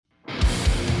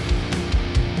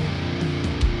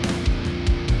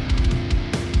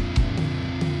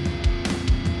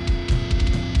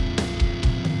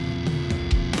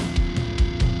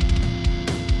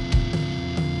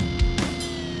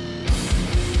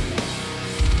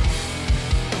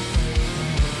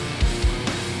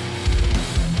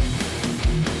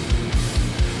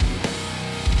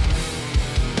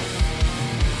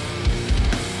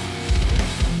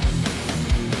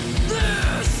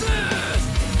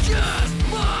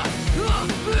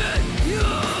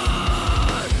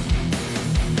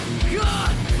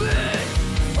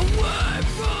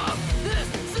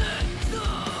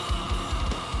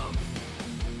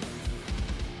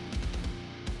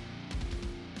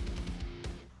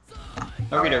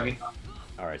Okie dokie.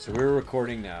 All right, so we're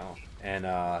recording now, and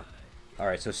all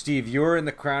right, so Steve, you're in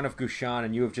the crown of Gushan,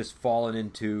 and you have just fallen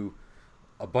into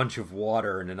a bunch of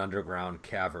water in an underground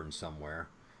cavern somewhere.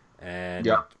 And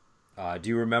Yep. do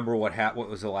you remember what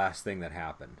was the last thing that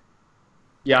happened?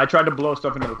 Yeah, I tried to blow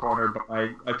stuff into the corner, but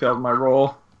I failed my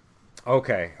roll.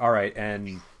 Okay, all right,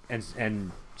 and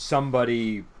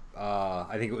somebody,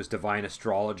 I think it was Divine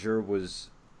Astrologer, was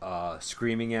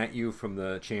screaming at you from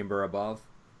the chamber above.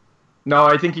 No,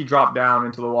 I think he dropped down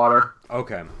into the water.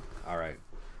 Okay, all right.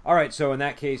 So in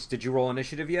that case, did you roll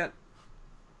initiative yet?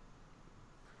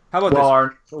 How about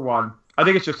Well, this? our one. I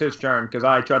think it's just his turn because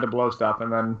I tried to blow stuff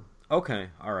and then. Okay,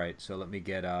 all right. So let me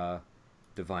get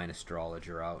Divine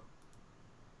Astrologer out.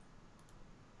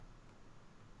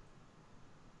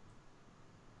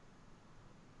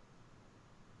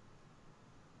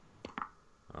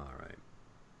 All right.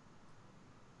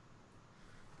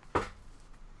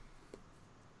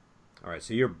 All right,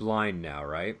 so you're blind now,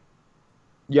 right?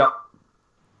 Yep.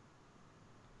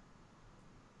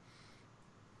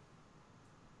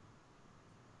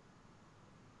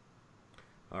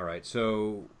 All right.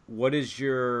 So what is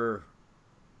your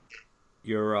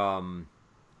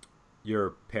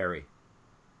parry?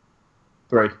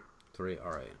 3. 3. All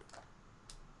right.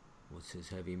 What's his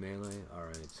heavy melee? All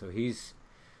right. So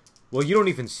well, you don't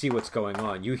even see what's going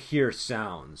on. You hear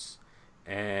sounds,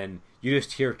 and you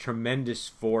just hear tremendous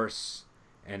force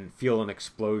and feel an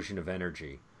explosion of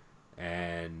energy.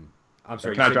 And I'm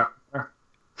sorry. Can I drop?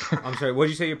 I'm sorry. What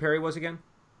did you say your parry was again?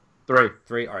 3.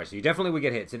 3. All right. So you definitely would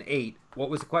get hit. It's an 8. What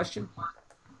was the question?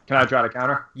 Can I try to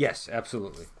counter? Yes,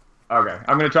 absolutely. Okay,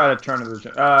 I'm gonna try to turn to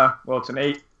the. Well, it's an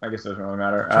 8. I guess it doesn't really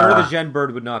matter. Turn of the Gen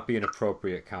Bird would not be an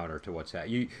appropriate counter to what's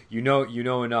happening. You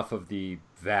know enough of the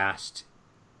vast.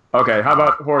 Okay, how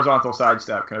about horizontal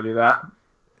sidestep? Can I do that?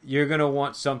 You're gonna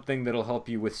want something that'll help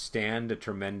you withstand a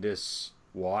tremendous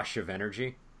wash of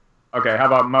energy. Okay, how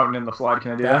about mountain in the flood?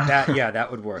 Can I do that? Yeah, that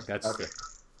would work. That's okay.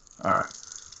 All right.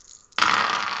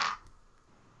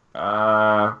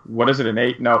 What is it? An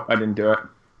 8? Nope, I didn't do it.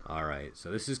 All right.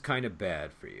 So this is kind of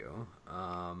bad for you.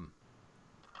 All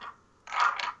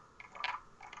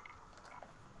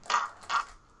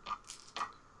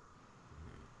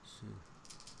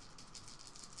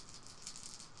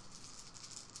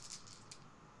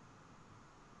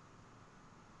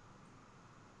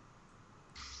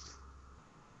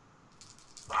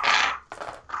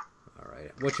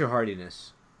right. What's your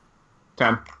hardiness?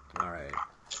 10. All right.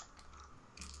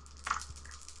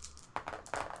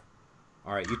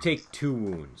 All right, you take 2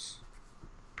 wounds.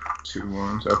 2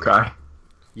 wounds. Okay.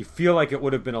 You feel like it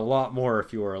would have been a lot more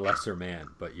if you were a lesser man,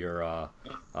 but you're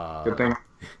Good thing.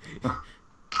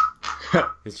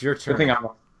 it's your turn. Good thing I'm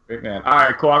a great man. All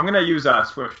right, cool. I'm gonna use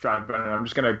Swift Stride, but I'm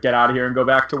just gonna get out of here and go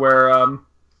back to where.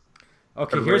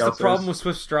 Okay, here's the problem with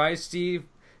Swift Stride, Steve.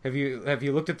 Have you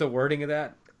looked at the wording of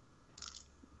that?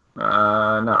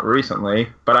 Not recently,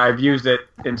 but I've used it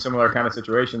in similar kind of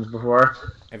situations before.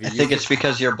 I think it's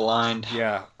because you're blind.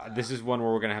 Yeah, this is one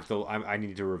where we're gonna have to. I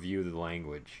need to review the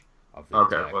language of the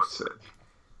Okay, text. let's see.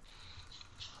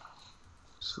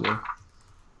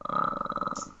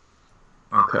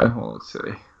 Okay, well, let's see.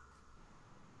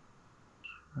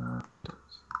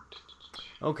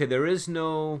 Okay, there is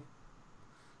no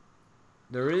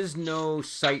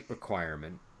sight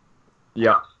requirement.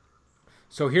 Yeah.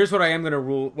 So here's what I am going to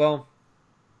rule. Well,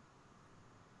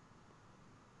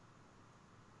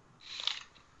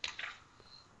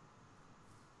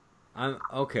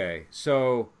 okay.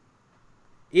 So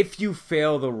if you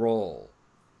fail the roll,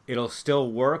 it'll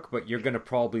still work, but you're going to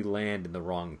probably land in the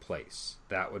wrong place.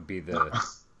 That would be the.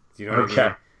 Do you know what I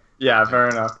mean? Yeah, fair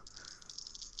enough.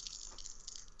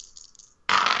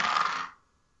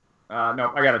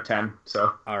 Nope, I got a 10.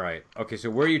 So. All right. Okay. So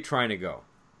where are you trying to go?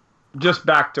 Just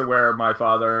back to where my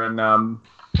father and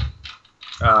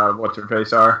what's her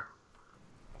face are.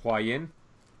 Hua Yin?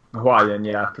 Hua Yin,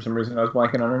 yeah. For some reason I was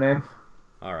blanking on her name.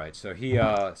 All right, so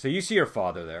so you see your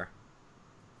father there.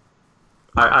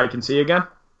 I can see again?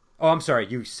 Oh, I'm sorry.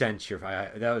 You sense your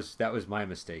that was my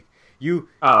mistake. You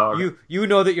okay. you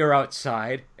know that you're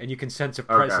outside and you can sense a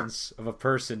presence of a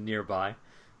person nearby.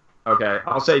 Okay,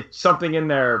 I'll say something in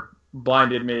there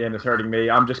blinded me and is hurting me.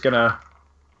 I'm just gonna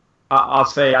I'll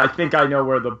say I think I know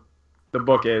where the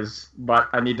book is, but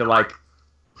I need to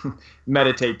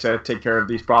meditate to take care of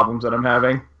these problems that I'm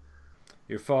having.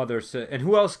 Your father said, and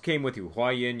who else came with you? Hua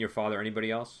Yin, your father, anybody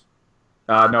else?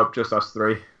 Nope, just us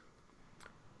 3. Your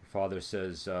father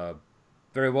says,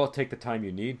 very well, take the time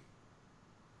you need.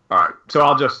 All right,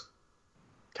 so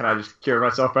can I just cure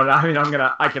myself? But I mean,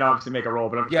 I can obviously make a roll,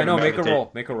 but I'm just yeah, no,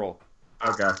 meditate. make a roll.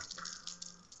 Okay.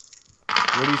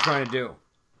 What are you trying to do?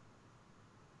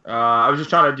 I was just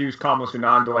trying to use Kamo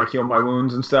Sunan to like heal my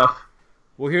wounds and stuff.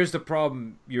 Well, here's the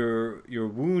problem: your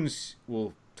wounds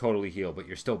will totally heal, but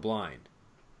you're still blind.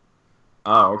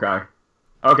 Oh, okay.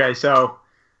 Okay, so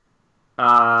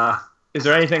is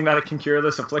there anything that can cure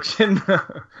this affliction?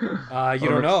 You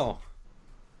don't know.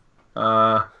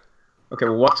 Okay,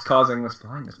 well, what's causing this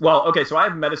blindness? Well, okay, so I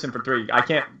have medicine for 3. I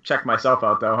can't check myself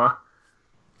out though, huh?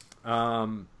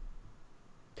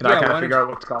 Can I kind of figure out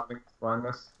what's causing this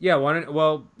blindness? Yeah, why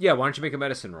don't you make a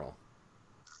medicine roll?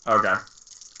 Okay.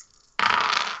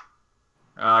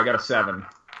 I got a 7.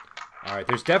 All right,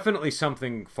 there's definitely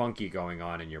something funky going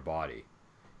on in your body.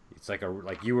 It's like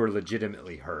you were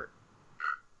legitimately hurt.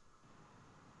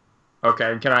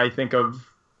 Okay, and can I think of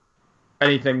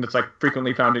anything that's like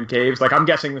frequently found in caves? Like I'm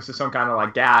guessing this is some kind of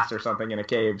like gas or something in a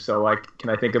cave. So like,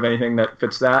 can I think of anything that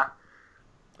fits that?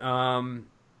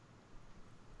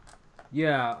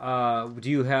 Yeah. Do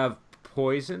you have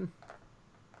poison?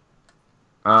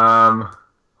 Hold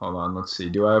on. Let's see.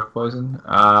 Do I have poison?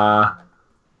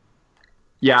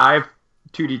 Yeah, I have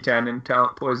 2d10 in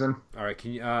talent poison. All right.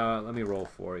 Can you? Let me roll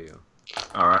for you.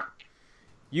 All right.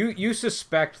 You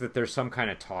suspect that there's some kind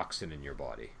of toxin in your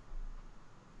body.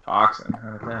 Toxin?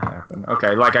 How did that happen?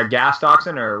 Okay, like a gas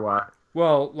toxin or what?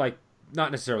 Well, like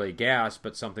not necessarily gas,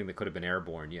 but something that could have been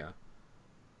airborne. Yeah.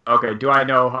 Okay. Do I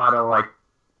know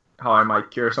how I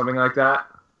might cure something like that?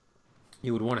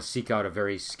 You would want to seek out a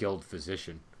very skilled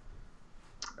physician.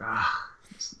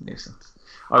 It's a nuisance.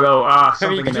 I'll go. I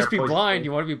mean, you can just be blind.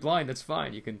 You want to be blind? That's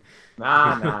fine. You can.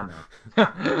 Nah.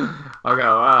 I'll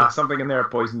go. Something in there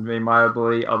poisoned me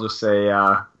mildly. I'll just say.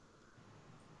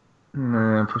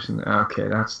 Pushing. Okay,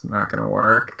 that's not gonna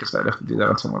work because I'd have to do that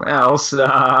on someone else.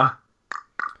 I'm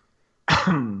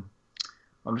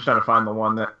just trying to find the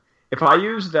one that. If I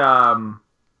used. If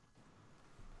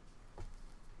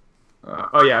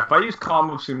I use Calm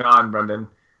of Sunan, Brendan,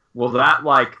 will that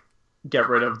like get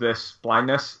rid of this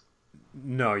blindness?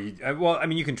 No, well, I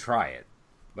mean, you can try it,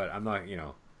 but I'm not.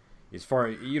 As far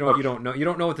you don't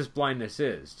know what this blindness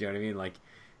is. Do you know what I mean? Like,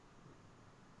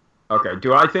 okay.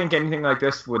 Do I think anything like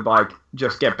this would like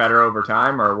just get better over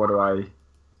time, or what do I?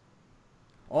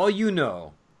 All you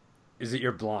know is that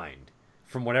you're blind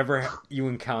from whatever you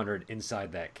encountered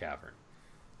inside that cavern.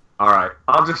 All right.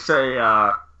 I'll just say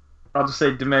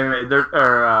Dememe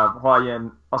or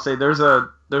Huayan. I'll say there's a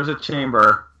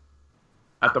chamber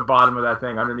at the bottom of that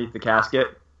thing underneath the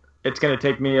casket. It's going to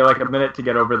take me like a minute to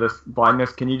get over this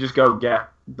blindness. Can you just go get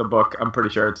the book? I'm pretty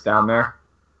sure it's down there.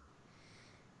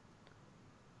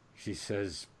 She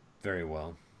says, very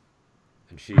well.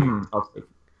 And she...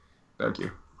 Thank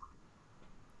you.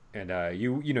 And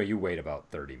you wait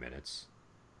about 30 minutes.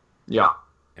 Yeah.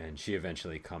 And she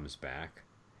eventually comes back.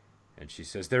 And she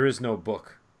says, there is no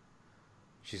book.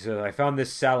 She says, I found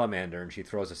this salamander. And she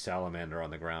throws a salamander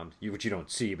on the ground. Which you don't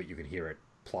see, but you can hear it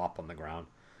plop on the ground.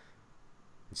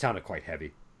 It sounded quite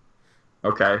heavy.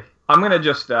 Okay. I'm going to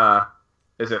just...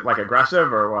 is it like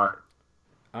aggressive or what?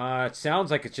 It sounds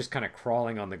like it's just kind of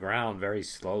crawling on the ground very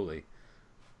slowly.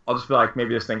 I'll just be like,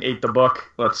 maybe this thing ate the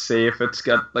book. Let's see if it's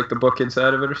got like the book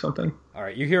inside of it or something. All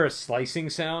right, you hear a slicing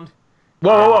sound.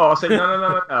 Whoa! I'll say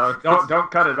no.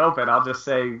 Don't cut it open. I'll just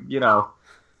say,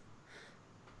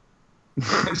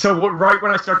 So right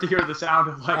when I start to hear the sound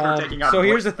of like her taking out. So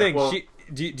here's the thing.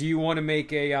 Do you want to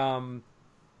make a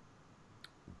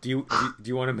Do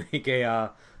you want to make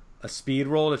a speed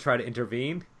roll to try to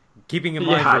intervene? Keeping in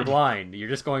mind you're blind. You're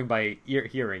just going by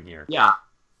hearing here. Yeah.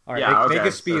 All right. Make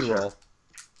a speed roll.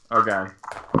 Okay.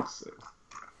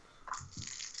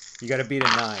 You got to beat a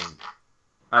 9.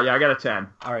 Yeah, I got a 10.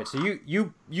 All right. So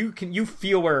you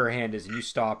feel where her hand is and you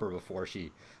stop her before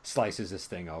she slices this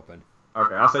thing open.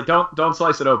 Okay. I'll say don't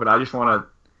slice it open. I just want to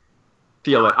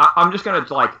feel it. I'm just gonna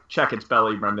like check its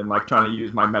belly, Brendan. Like trying to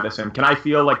use my medicine. Can I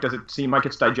feel like? Does it seem like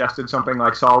it's digested something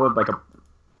like solid? Like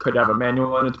could have a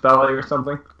manual in its belly or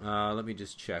something? Let me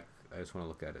just check. I just want to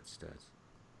look at its stats.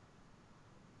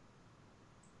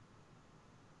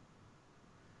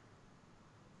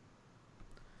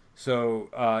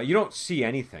 So you don't see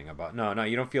anything about. No,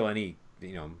 you don't feel any.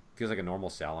 Feels like a normal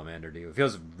salamander to you. It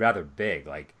feels rather big.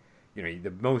 Like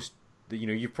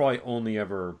you've probably only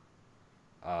ever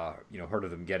heard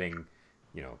of them getting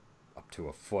up to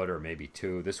a foot or maybe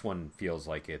 2. This one feels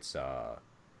like it's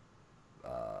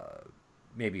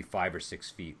maybe 5 or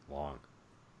 6 feet long.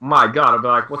 My God, I'll be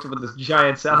like, what's up with this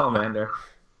giant salamander?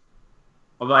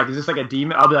 I'll be like, is this like a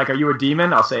demon? I'll be like, are you a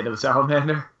demon? I'll say to the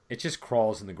salamander. It just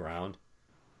crawls in the ground.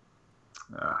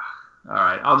 All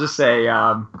right, I'll just say,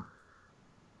 I'll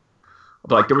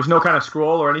be like, there was no kind of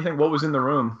scroll or anything. What was in the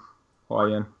room?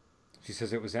 She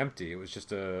says it was empty. It was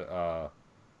just a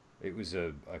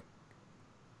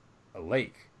a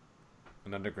lake,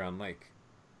 an underground lake.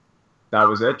 That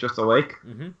was it? Just a lake?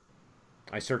 Mm-hmm.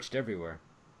 I searched everywhere.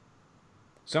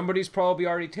 Somebody's probably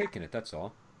already taken it, that's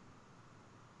all.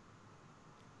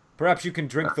 Perhaps you can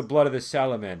drink the blood of this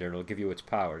salamander and it'll give you its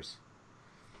powers.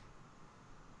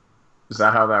 Is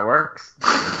that how that works?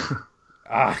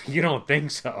 You don't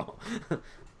think so.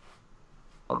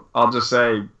 I'll just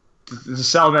say, the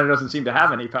salamander doesn't seem to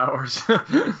have any powers.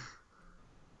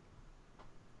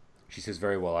 She says,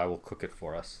 very well, I will cook it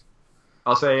for us.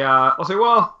 I'll say,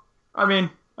 well, I mean,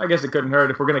 I guess it couldn't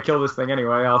hurt if we're going to kill this thing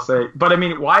anyway. I'll say, but I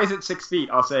mean, why is it 6 feet?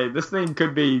 I'll say, this thing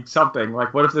could be something.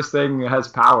 Like, what if this thing has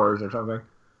powers or something?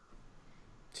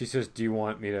 She says, do you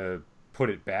want me to put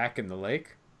it back in the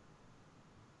lake?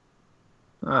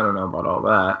 I don't know about all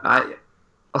that.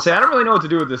 I'll say, I don't really know what to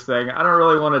do with this thing. I don't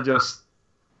really want to just...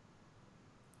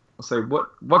 I'll say,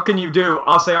 what can you do?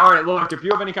 I'll say, all right, look, if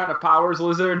you have any kind of powers,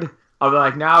 lizard... I'll be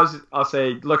like, I'll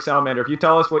say, look, salamander, if you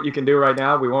tell us what you can do right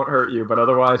now, we won't hurt you, but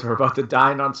otherwise we're about to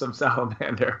dine on some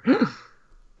salamander.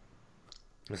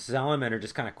 The salamander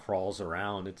just kind of crawls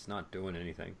around. It's not doing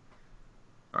anything.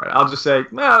 All right, I'll just say,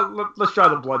 let's try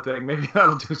the blood thing. Maybe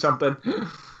that'll do something.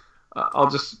 I'll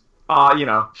just,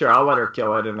 sure, I'll let her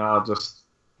kill it, and I'll just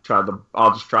try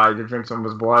to drink some of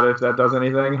his blood if that does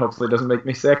anything. Hopefully it doesn't make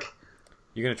me sick.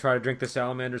 You're going to try to drink the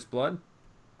salamander's blood?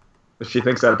 If she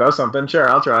thinks that it does something, sure,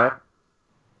 I'll try it.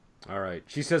 All right.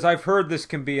 She says, I've heard this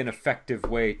can be an effective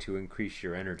way to increase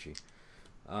your energy.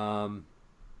 Okay,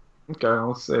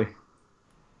 let's see.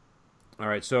 All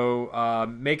right, so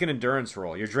make an endurance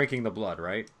roll. You're drinking the blood,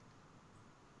 right?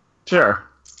 Sure.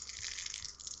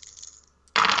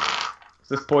 If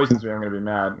this poisons me, I'm going to be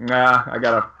mad. Nah, I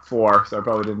got a 4, so I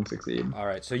probably didn't succeed. All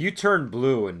right, so you turn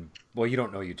blue, and... Well, you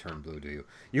don't know you turn blue, do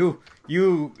you?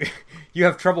 You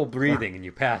have trouble breathing, and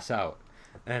you pass out.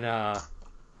 And,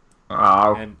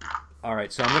 And all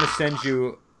right, so I'm going to send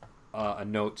you a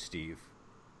note, Steve.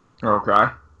 Okay.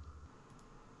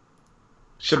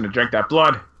 Shouldn't have drank that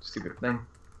blood. Stupid thing.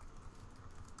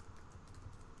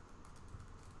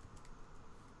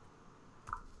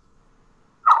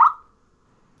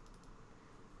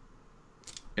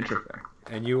 Interesting.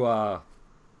 And you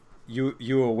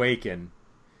awaken,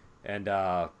 and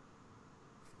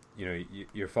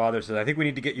your father says, "I think we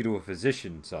need to get you to a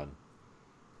physician, son.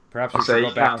 Perhaps we should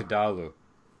go back to Dalu."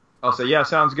 I'll say, yeah,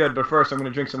 sounds good, but first I'm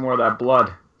going to drink some more of that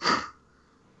blood.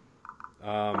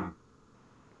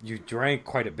 You drank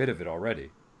quite a bit of it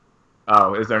already.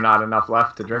 Oh, is there not enough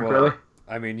left to drink, really?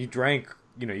 I mean, you drank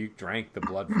the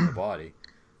blood from the body.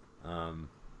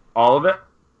 All of it?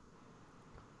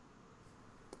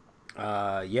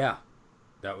 Yeah.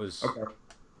 That was... Okay.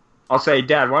 I'll say,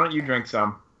 Dad, why don't you drink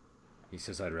some? He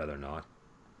says, I'd rather not.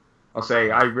 I'll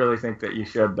say, I really think that you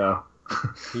should, though.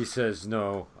 He says,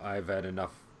 no, I've had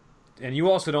enough. And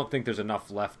you also don't think there's enough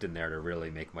left in there to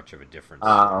really make much of a difference.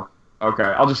 Okay.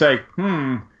 I'll just say,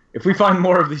 if we find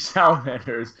more of these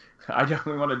salamanders, I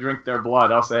definitely want to drink their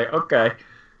blood. I'll say, okay.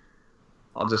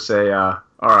 I'll just say, all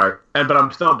right. But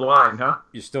I'm still blind, huh?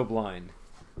 You're still blind.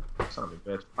 Son of a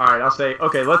bitch. All right, I'll say,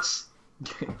 okay, let's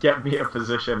get me a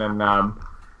physician and,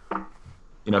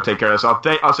 take care of this.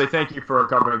 I'll say thank you for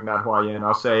covering that, Huayin.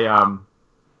 I'll say,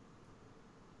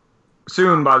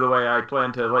 soon, by the way, I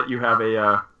plan to let you have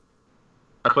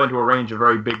I plan to arrange a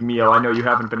very big meal. I know you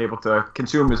haven't been able to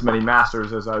consume as many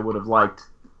masters as I would have liked.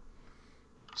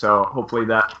 So hopefully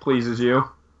that pleases you.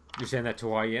 You're saying that to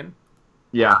Huayin?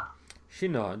 Yeah. She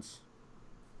nods.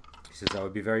 She says, I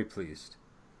would be very pleased.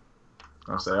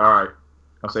 I'll say, all right.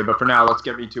 I'll say, but for now, let's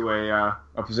get me to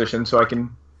a physician so I can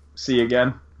see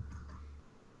again.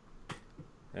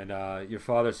 And your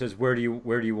father says, where do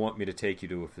you want me to take you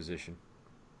to a physician?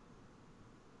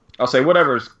 I'll say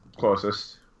whatever's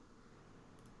closest.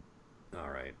 All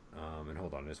right. And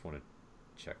hold on, I just want to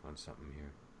check on something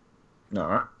here. All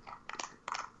right.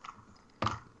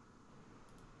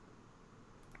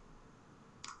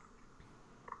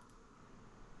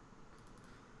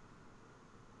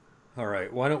 All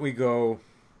right. Why don't we go?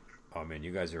 Oh man,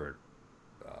 you guys are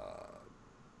at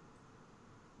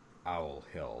Owl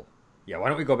Hill. Yeah. Why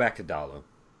don't we go back to Dalu?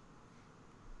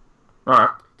 All right.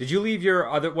 Did you leave your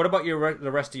other? What about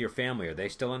the rest of your family? Are they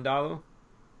still in Dalu?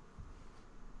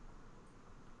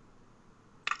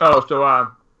 Oh,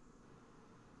 so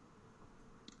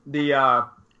the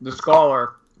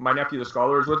scholar, my nephew, the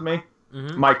scholar, is with me.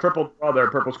 Mm-hmm. My crippled brother,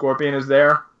 Purple Scorpion, is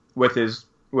there with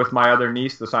my other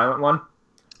niece, the Silent One,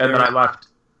 and then I left.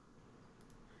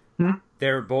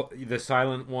 They're both the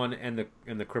Silent One and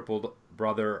the crippled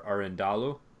brother are in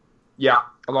Dalu. Yeah,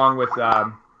 along with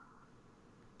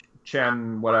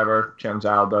Chen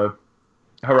Zhao, the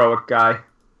heroic guy,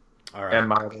 all right, and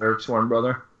my other sworn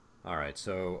brother. All right,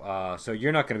 so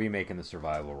you're not going to be making the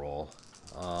survival roll.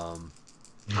 Yeah.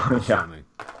 Assuming.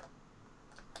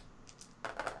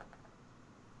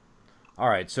 All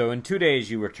right, so in 2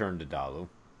 days you return to Dalu,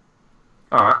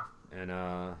 All right. and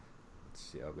let's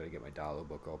see, I'm going to get my Dalu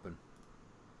book open.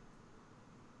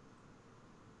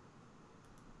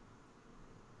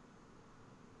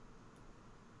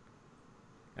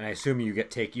 And I assume you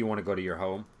want to go to your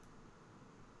home.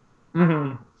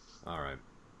 Mm-hmm. All right.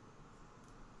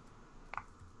 Let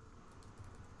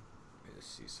me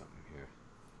just see something here.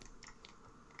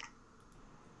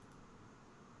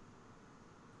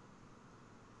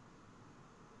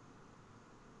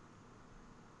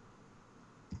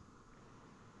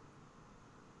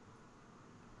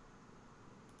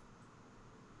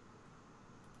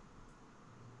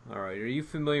 All right. Are you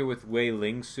familiar with Wei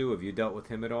Ling Su? Have you dealt with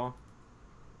him at all?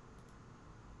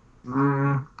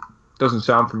 Doesn't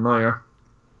sound familiar.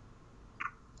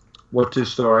 What's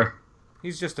his story?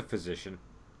 He's just a physician,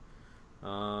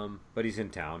 but he's in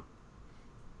town.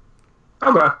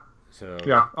 Okay. So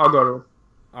Yeah, I'll go to him.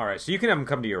 all right. So you can have him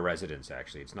come to your residence.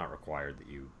 Actually, it's not required that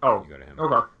you Oh, go to him.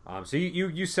 okay. So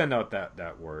you send out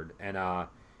that word, and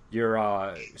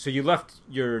so you left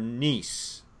your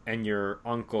niece and your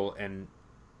uncle and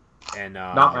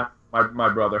Not my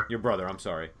brother. your brother. I'm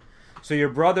sorry. So your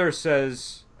brother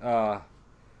says, "Our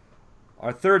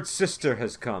third sister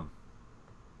has come."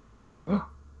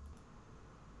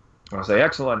 I'll say,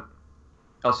 excellent.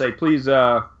 I'll say, please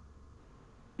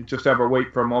just have her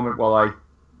wait for a moment while I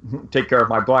take care of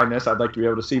my blindness. I'd like to be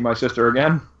able to see my sister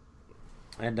again.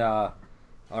 And all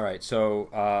right,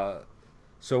 so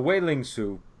Wei Ling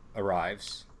Su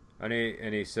arrives, and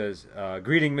he says,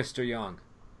 "Greeting, Mr. Yang."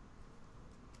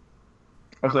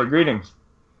 I'll say, greetings.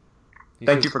 He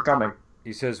Thank says, you for coming.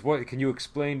 He says, "What can you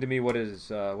explain to me? What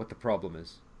the problem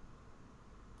is?"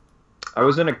 I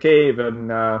was in a cave and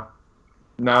now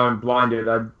I'm blinded.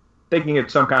 I'm thinking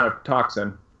it's some kind of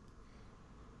toxin.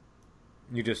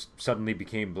 You just suddenly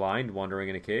became blind, wandering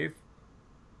in a cave.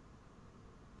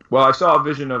 Well, I saw a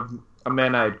vision of a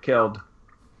man I had killed,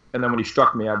 and then when he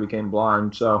struck me, I became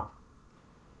blind. So,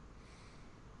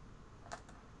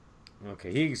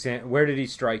 Okay, where did he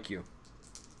strike you?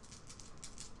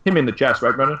 him in the chest,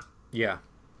 right, Brendan? Yeah.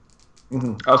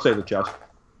 I'll say the chest.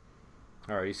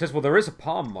 All right. He says, "Well, there is a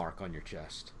palm mark on your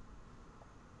chest."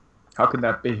 How can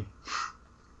that be?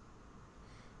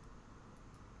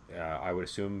 I would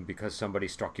assume because somebody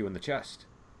struck you in the chest.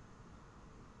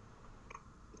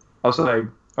 I'll say,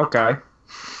 okay.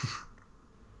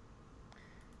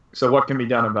 So what can be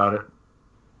done about it?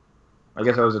 I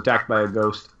guess I was attacked by a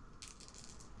ghost.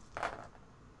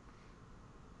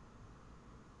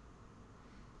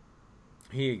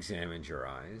 He examines your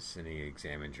eyes and he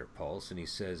examines your pulse and he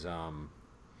says,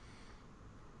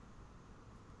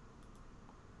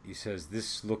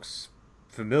 "This looks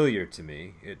familiar to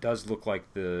me. It does look like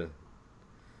it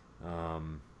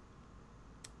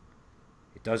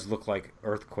does look like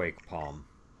earthquake palm."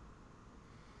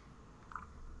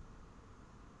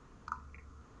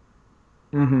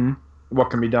 What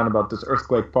can be done about this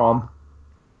earthquake palm?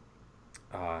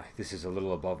 This is a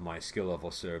little above my skill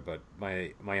level, sir, but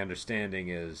my understanding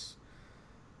is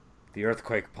the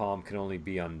earthquake palm can only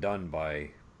be undone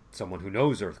by someone who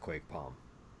knows earthquake palm.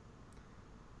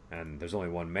 And there's only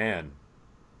one man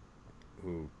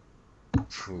who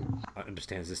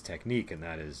understands this technique, and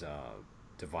that is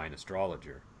divine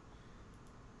astrologer.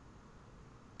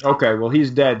 Okay, well,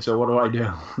 he's dead, so what do I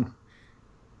do?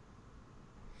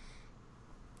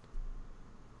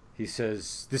 He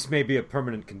says, "This may be a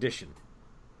permanent condition."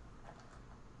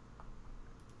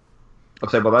 I'll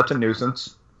say, well, that's a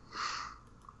nuisance.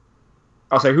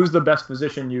 I'll say, who's the best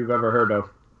physician you've ever heard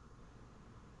of?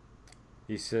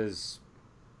 He says,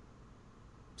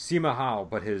 "Sima Hao,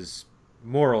 but his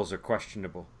morals are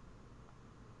questionable."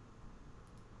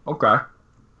 Okay.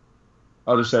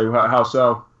 I'll just say, how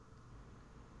so?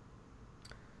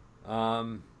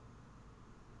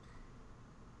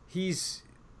 He's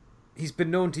been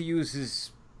known to use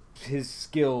his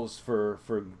skills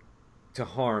to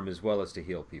harm as well as to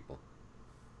heal people.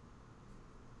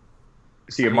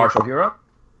 Is he a martial hero?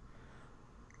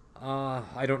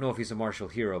 I don't know if he's a martial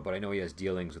hero, but I know he has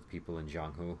dealings with people in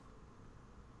Jianghu.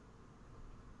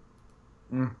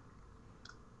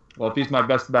 Well, if he's my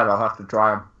best bet, I'll have to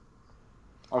try him.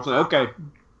 I'll say, okay.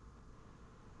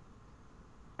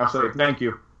 I'll say, thank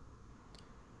you.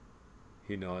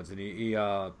 He nods and he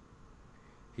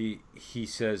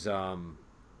says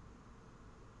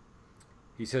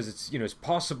it's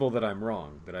possible that I'm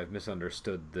wrong, that I've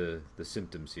misunderstood the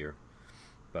symptoms here,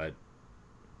 but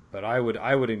I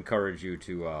would encourage you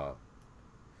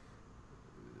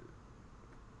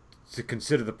to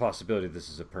consider the possibility this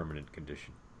is a permanent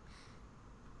condition.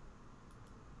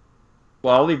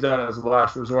 Well, I'll leave that as a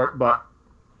last resort, but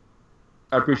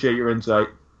I appreciate your insight.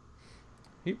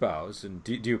 He bows, and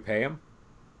do you pay him?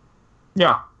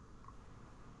 Yeah.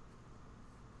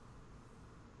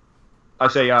 I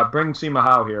say, bring Sima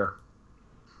Hao here.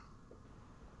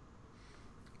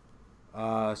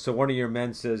 So one of your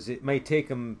men says it may take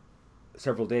him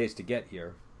several days to get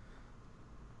here.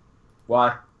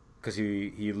 Why? Because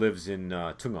he lives in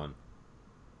Tungon.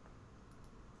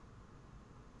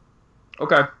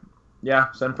 Okay.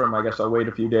 Yeah, send for him. I guess I'll wait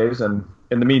a few days, and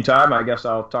in the meantime, I guess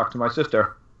I'll talk to my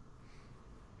sister.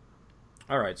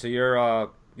 All right. So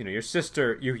your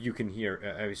sister, you can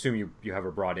hear. I assume you have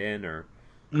her brought in, or.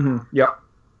 Mm-hmm. Yep.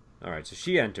 All right. So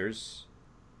she enters,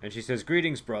 and she says,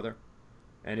 "Greetings, brother,"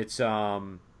 and it's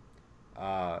Yang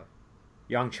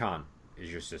Chan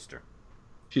is your sister.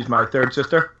 She's my third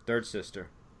sister. Third sister.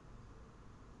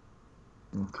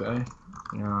 Okay.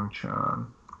 Yang Chan.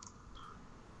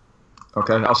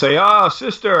 Okay, I'll say,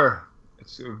 sister.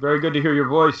 It's very good to hear your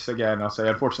voice again. I'll say,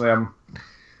 unfortunately, I'm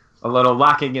a little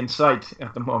lacking in sight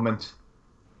at the moment.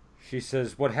 She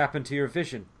says, "What happened to your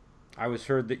vision? I was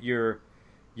heard that you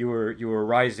were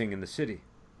rising in the city."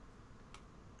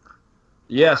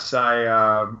 Yes,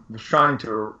 I was trying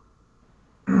to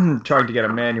get a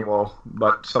manual,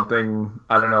 but something,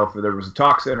 I don't know if there was a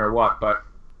toxin or what, but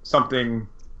something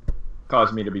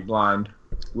caused me to be blind.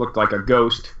 Looked like a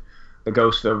ghost. The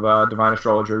ghost of Divine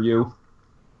Astrologer Yu.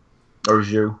 Or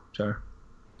Zhu, sorry.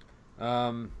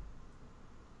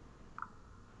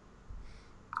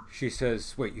 She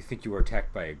says, "Wait, you think you were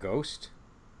attacked by a ghost?"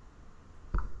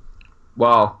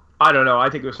 Well, I don't know.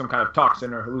 I think it was some kind of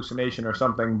toxin or hallucination or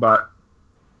something, but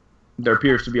there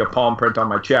appears to be a palm print on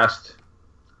my chest.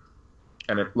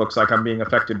 And it looks like I'm being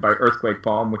affected by earthquake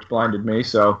palm, which blinded me,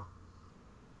 so...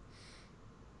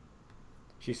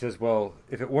 She says, "Well,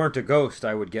 if it weren't a ghost,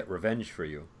 I would get revenge for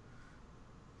you."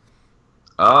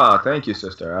 Ah, thank you,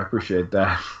 sister. I appreciate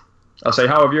that. I'll say,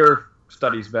 how have your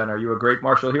studies been? Are you a great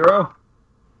martial hero?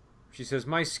 She says,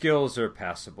 "My skills are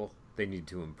passable. They need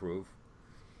to improve."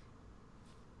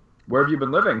 Where have you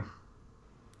been living?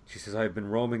 She says, "I've been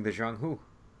roaming the Jianghu."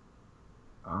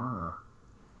 Ah.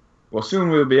 Well, soon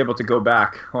we'll be able to go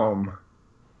back home.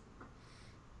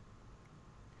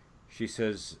 She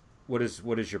says, What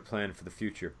is your plan for the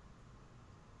future?"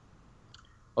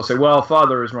 I'll say, well,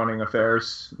 father is running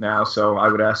affairs now, so I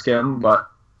would ask him, but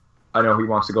I know he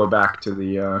wants to go back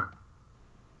to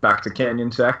back to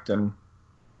Canyon Sect and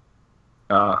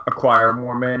acquire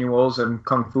more manuals and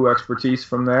kung fu expertise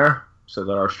from there so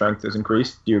that our strength is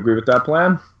increased. Do you agree with that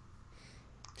plan?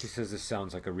 She says, "This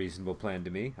sounds like a reasonable plan to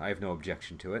me. I have no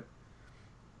objection to it.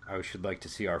 I should like to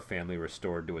see our family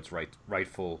restored to its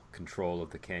rightful control of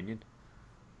the canyon."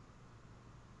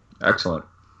 Excellent.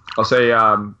 I'll say,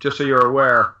 just so you're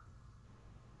aware,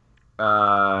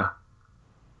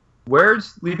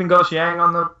 where's Leaping Ghost Yang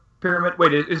on the pyramid?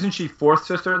 Wait, isn't she fourth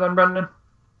sister then, Brendan?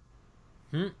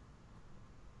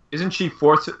 Isn't she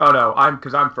fourth? Oh no,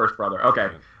 because I'm first brother. Okay.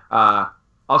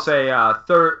 I'll say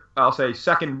third. I'll say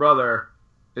second brother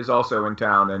is also in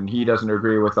town, and he doesn't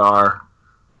agree with our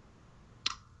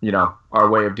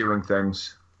way of doing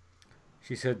things.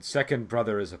 She said, "Second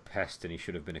brother is a pest, and he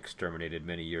should have been exterminated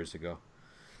many years ago."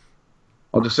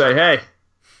 I'll just say, hey,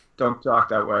 don't talk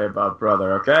that way about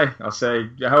brother, okay? I'll say,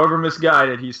 however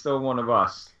misguided, he's still one of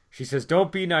us. She says,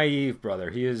 "Don't be naive, brother.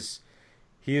 He is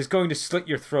going to slit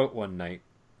your throat one night.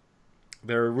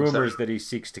 There are rumors that he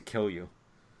seeks to kill you."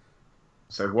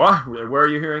 Say, what? Where are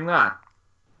you hearing that?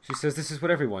 She says, "This is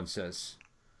what everyone says."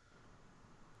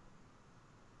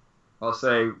 I'll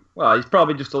say, well, he's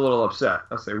probably just a little upset.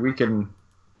 I'll say, we can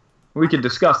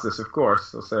discuss this, of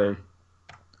course. I'll say,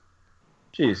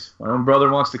 geez, my own brother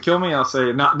wants to kill me. I'll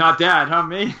say, not dad, huh,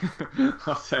 me?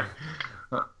 I'll say,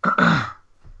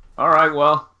 all right,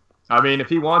 well, I mean, if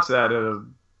he wants that,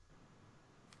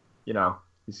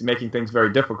 he's making things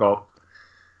very difficult.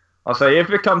 I'll say, if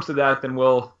it comes to that, then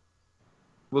we'll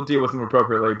deal with him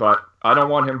appropriately, but I don't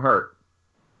want him hurt.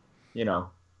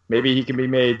 Maybe he can be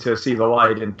made to see the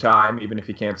light in time, even if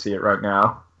he can't see it right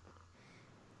now.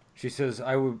 She says,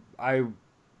 I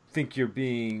think you're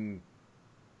being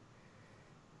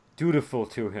dutiful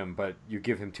to him, but you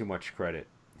give him too much credit.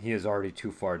 He is already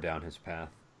too far down his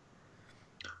path.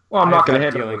 Well, I'm not going to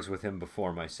have handle dealings with him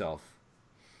before myself.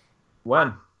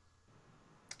 When?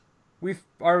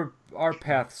 Our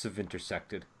paths have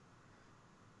intersected.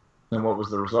 And what was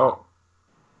the result?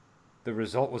 The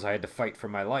result was I had to fight for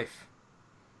my life.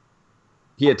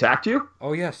 He attacked you?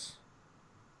 Oh, yes.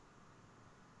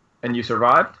 And you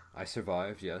survived? I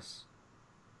survived, yes.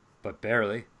 But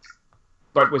barely.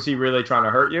 But was he really trying to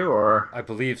hurt you, or? I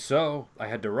believe so. I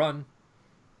had to run.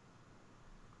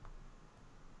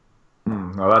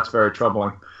 Well, that's very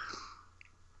troubling.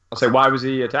 I'll say, why was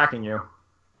he attacking you?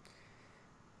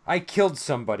 I killed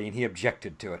somebody and he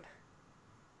objected to it.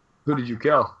 Who did you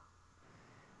kill?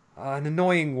 An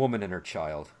annoying woman and her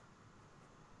child.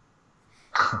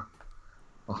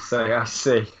 I'll say, I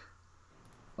see.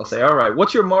 I'll say, all right,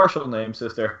 what's your martial name,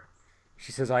 sister?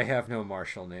 She says, I have no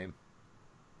martial name.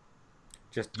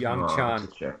 Just Yang Oh, Chan.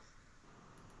 that's a shame.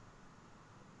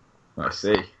 I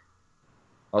see.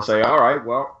 I'll say, all right,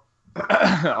 well,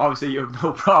 obviously you have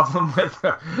no problem with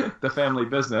the family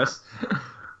business.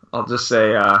 I'll just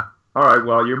say, all right,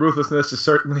 well, your ruthlessness is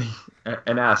certainly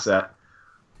an asset.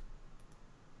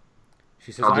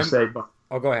 She says, I'll just say,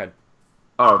 Oh, go ahead.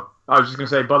 oh, I was just going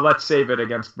to say, but let's save it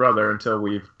against brother until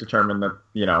we've determined that,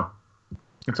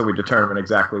 until we determine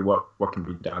exactly what can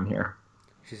be done here.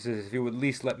 She says, if you would at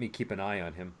least let me keep an eye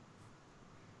on him.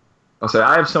 I'll say,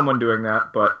 I have someone doing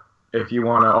that, but if you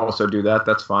want to also do that,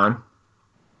 that's fine.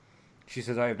 She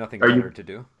says, I have nothing better to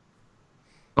do.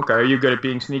 Okay, are you good at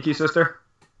being sneaky, sister?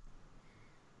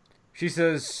 She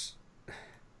says,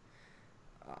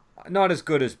 not as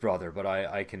good as brother, but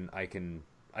I can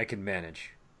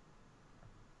manage.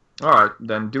 All right,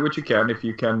 then do what you can. If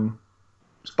you can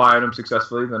spy on him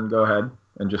successfully, then go ahead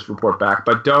and just report back.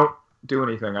 But don't do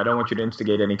anything. I don't want you to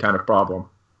instigate any kind of problem.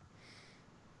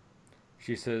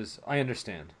 She says, I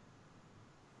understand.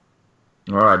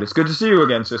 All right, it's good to see you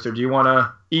again, sister. Do you want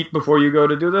to eat before you go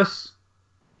to do this?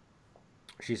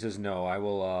 She says, no, I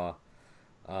will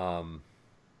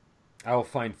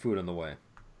find food on the way.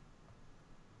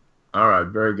 All right,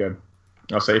 very good.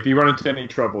 I'll say, if you run into any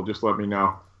trouble, just let me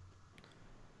know.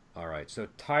 All right, so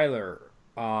Tyler,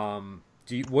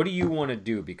 what do you want to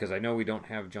do? Because I know we don't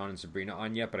have John and Sabrina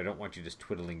on yet, but I don't want you just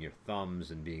twiddling your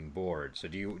thumbs and being bored. So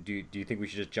do you think we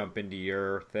should just jump into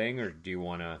your thing, or do you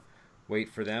want to wait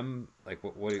for them? Like,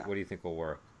 what do you think will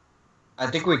work? I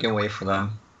think we can wait for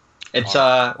them. It's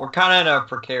we're kind of in a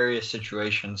precarious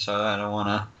situation, so I don't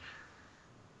want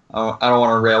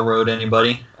to railroad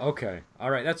anybody. Okay,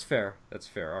 all right, that's fair. That's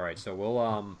fair. All right, so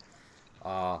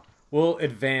we'll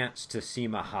advance to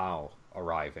Sima Hao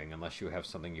arriving, unless you have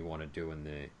something you want to do in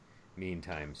the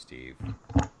meantime, Steve.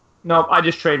 No, I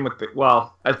just train with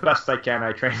as best I can,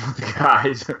 I train with the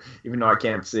guys, even though I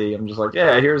can't see. I'm just like,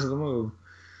 yeah, here's the move.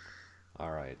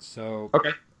 All right, so...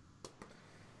 Okay.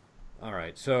 All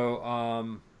right,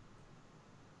 so,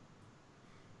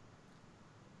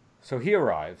 so he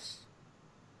arrives,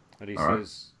 and he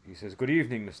says, good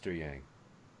evening, Mr. Yang.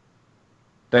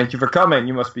 Thank you for coming.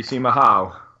 You must be Sima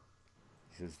Hao.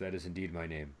 He says, that is indeed my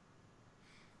name.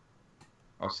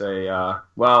 I'll say,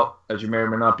 as you may or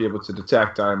may not be able to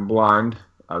detect, I am blind.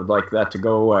 I would like that to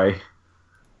go away.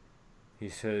 He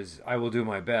says, I will do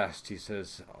my best. He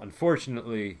says,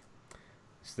 unfortunately,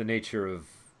 it's the nature of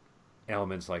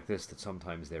ailments like this that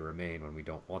sometimes they remain when we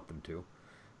don't want them to.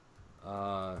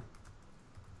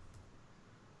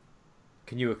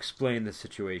 Can you explain the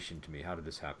situation to me? How did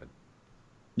this happen?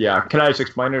 Yeah, can I just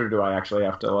explain it, or do I actually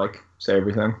have to, say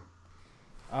everything?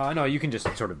 No, you can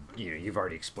just sort of, you've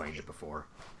already explained it before.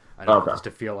 I don't want this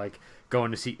to feel like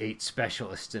going to see 8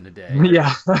 specialists in a day.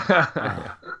 Yeah.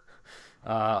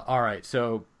 All right,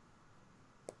 so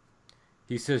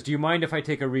he says, do you mind if I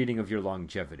take a reading of your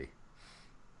longevity?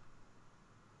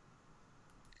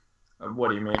 What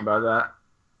do you mean by that?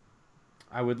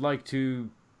 I would like to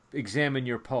examine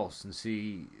your pulse and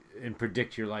see and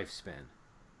predict your lifespan.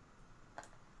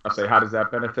 I'll say, how does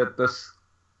that benefit this?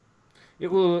 It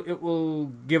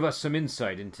will give us some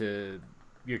insight into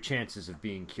your chances of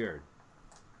being cured.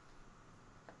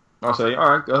 I'll say,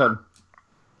 all right, go ahead.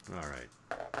 All right.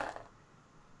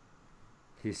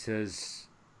 He says,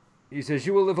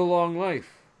 you will live a long life.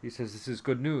 He says, this is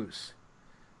good news.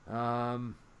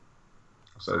 I'll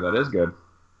say, that is good.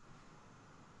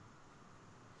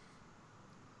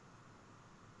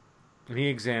 And he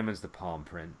examines the palm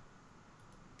print.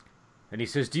 And he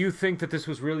says, do you think that this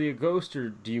was really a ghost, or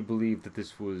do you believe that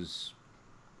this was,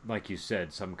 like you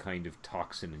said, some kind of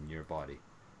toxin in your body?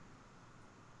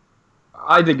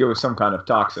 I think it was some kind of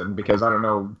toxin, because I don't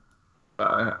know.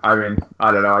 I don't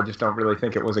know. I just don't really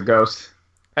think it was a ghost.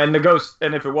 And if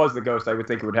it was the ghost, I would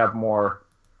think it would have more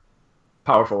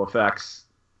powerful effects.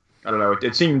 I don't know.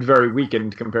 It seemed very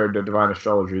weakened compared to Divine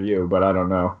Astrology U, but I don't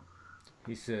know.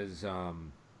 He says,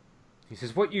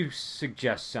 what you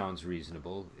suggest sounds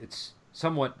reasonable. It's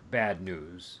somewhat bad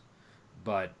news,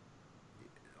 but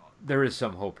there is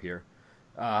some hope here.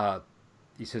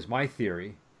 He says, my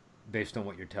theory, based on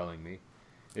what you're telling me,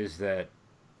 is that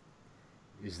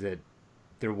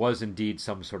there was indeed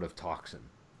some sort of toxin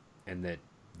and that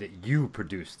you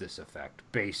produce this effect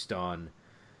based on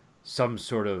some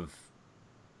sort of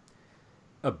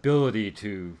ability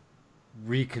to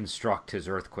reconstruct his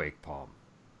earthquake palm.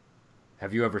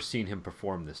 Have you ever seen him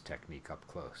perform this technique up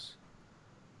close?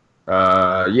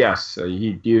 Yes,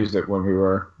 he used it when we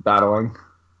were battling.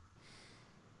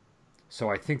 So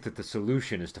I think that the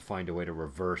solution is to find a way to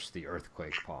reverse the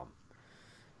earthquake palm.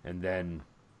 And then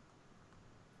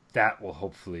that will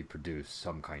hopefully produce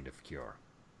some kind of cure.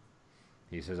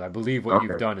 He says, I believe what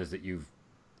you've done is that you've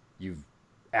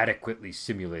adequately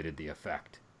simulated the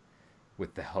effect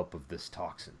with the help of this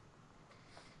toxin.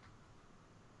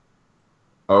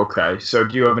 Okay, so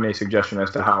do you have any suggestion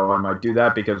as to how I might do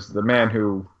that? Because the man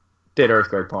who did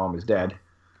Earthquake Palm is dead.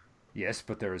 Yes,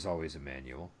 but there is always a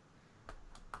manual.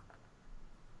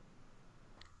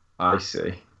 I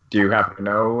see. Do you happen to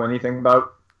know anything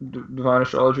about Divine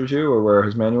Astrologer 2 or where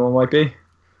his manual might be?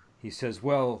 He says,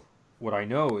 well, what I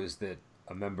know is that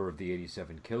a member of the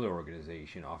 87 Killer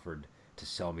Organization offered to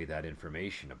sell me that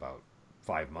information about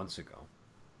 5 months ago.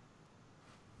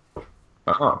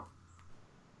 Oh.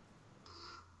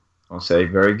 I'll say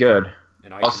very good.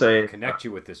 And I'll say connect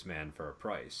you with this man for a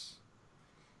price.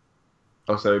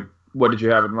 I'll say, what did you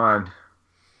have in mind?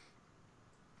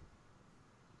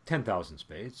 10,000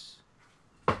 spades.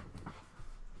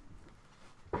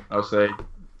 I'll say,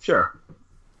 sure.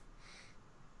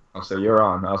 I'll say, you're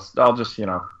on. I'll just,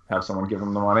 have someone give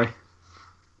him the money.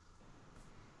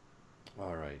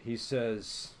 All right. He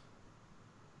says,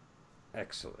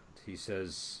 excellent. He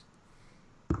says,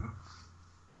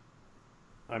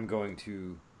 I'm going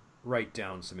to write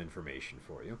down some information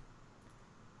for you,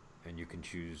 and you can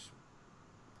choose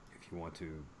if you want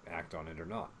to act on it or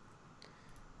not.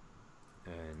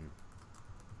 And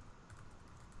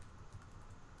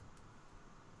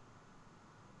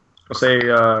I'll say,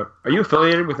 are you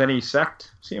affiliated with any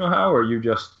sect, Simohao, or you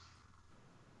just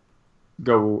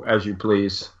go as you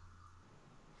please?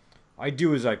 I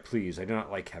do as I please. I do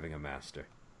not like having a master.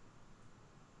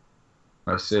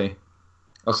 I see.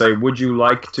 I'll say, would you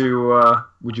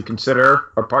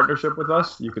consider a partnership with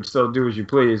us? You could still do as you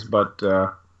please, but,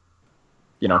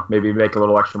 maybe make a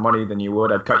little extra money than you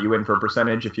would. I'd cut you in for a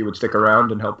percentage if you would stick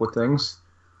around and help with things.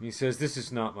 He says, this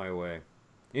is not my way.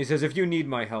 He says, if you need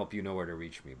my help, you know where to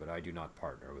reach me, but I do not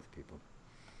partner with people.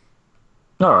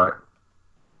 All right.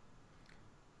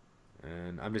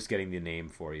 And I'm just getting the name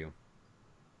for you.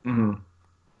 Mm-hmm.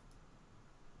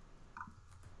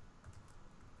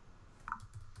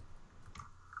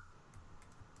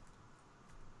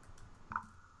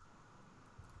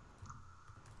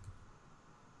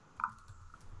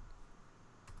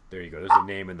 There you go. There's a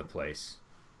name in the place.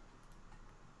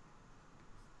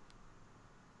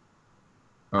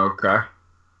 Okay.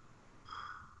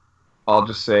 I'll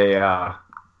just say,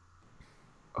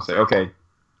 okay.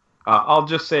 I'll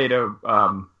just say to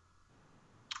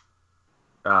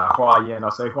Hua Yin,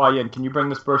 I'll say, Hua Yin, can you bring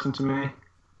this person to me?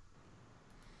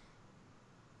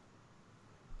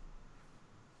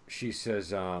 She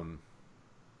says, I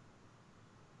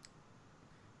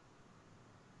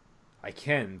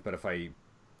can, but if I...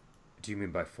 Do you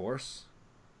mean by force?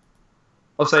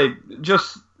 I'll say,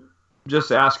 just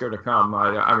ask her to come.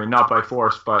 I mean, not by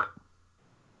force, but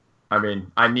I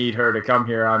mean, I need her to come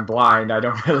here. I'm blind. I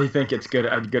don't really think it's a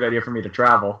good idea for me to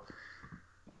travel.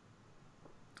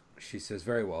 She says,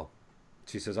 very well.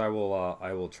 She says, I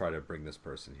will try to bring this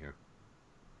person here.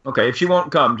 Okay, if she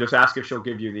won't come, just ask if she'll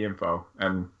give you the info,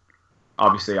 and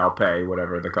obviously I'll pay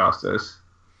whatever the cost is.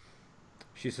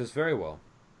 She says, very well.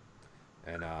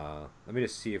 And let me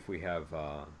just see if we have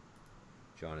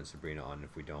John and Sabrina on.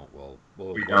 If we don't,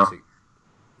 we don't.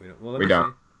 We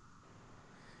don't.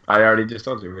 I already just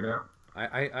told you we don't.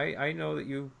 I know that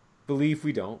you believe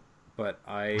we don't, but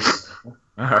I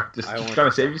just trying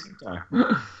to save you some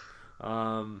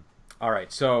time. All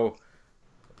right, so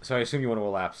I assume you want to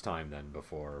elapse time then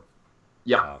before.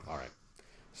 Yeah. All right.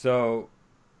 So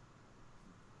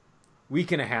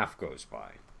week and a half goes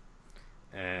by,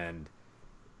 and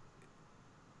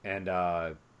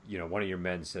one of your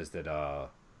men says that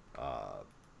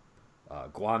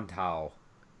Guan Tao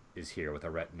is here with a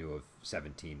retinue of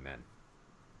 17 men.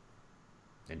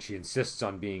 And she insists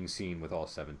on being seen with all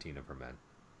 17 of her men.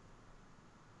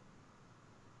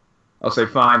 I'll say,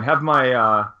 fine. Have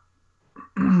my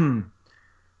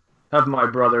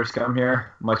brothers come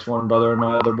here. My sworn brother and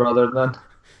my other brother, then.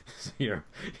 your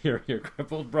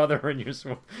crippled brother and your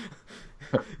sworn...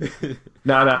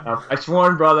 No. My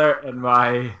sworn brother and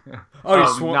my...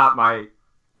 not my...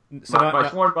 my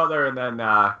sworn brother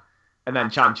and then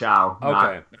Chan Chao.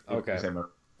 Okay.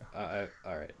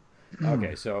 All right.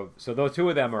 Okay, so those two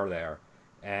of them are there,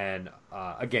 And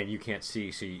again, you can't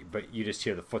see, but you just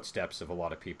hear the footsteps of a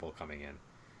lot of people coming in.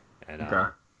 And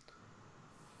Okay.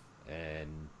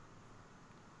 and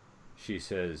she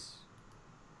says,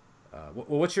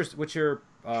 what's your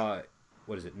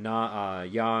what is it?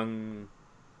 Yang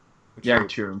Yang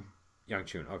Chun. Yang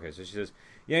Chun. Okay, so she says,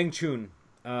 Yang Chun,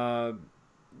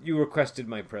 you requested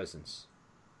my presence.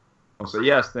 I'll say,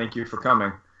 yes, thank you for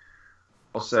coming.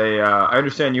 I'll say, I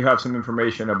understand you have some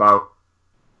information about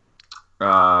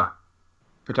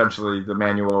potentially the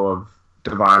manual of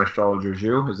Divine Astrologer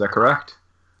Zhu. Is that correct?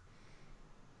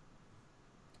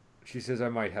 She says, I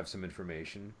might have some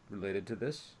information related to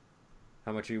this.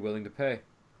 How much are you willing to pay?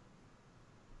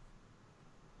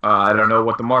 I don't know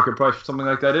what the market price for something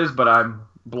like that is, but I'm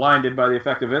blinded by the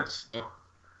effect of it.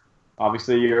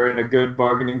 Obviously, you're in a good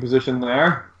bargaining position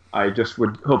there. I just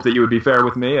would hope that you would be fair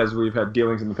with me, as we've had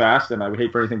dealings in the past, and I would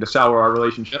hate for anything to sour our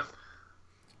relationship.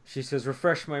 She says,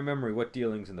 refresh my memory. What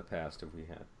dealings in the past have we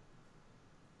had?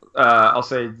 I'll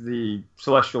say the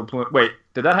Celestial Plume. Wait,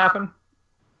 did that happen?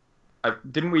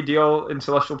 Didn't we deal in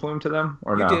Celestial Plume to them,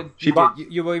 or You no? did. She You bought.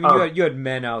 did. You had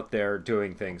men out there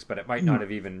doing things, but it might not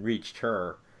have even reached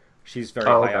her. She's very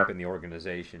Oh, high okay. up in the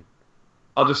organization.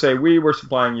 I'll just say we were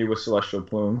supplying you with Celestial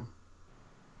Plume.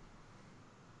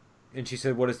 And she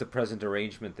said, what is the present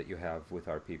arrangement that you have with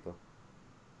our people?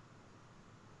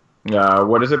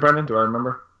 What is it, Brendan? Do I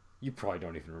remember? You probably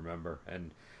don't even remember.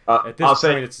 And at this I'll point,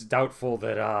 say it's doubtful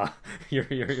that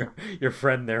your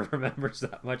friend there remembers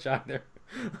that much either.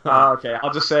 okay.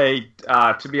 I'll just say,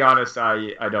 to be honest,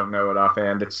 I don't know it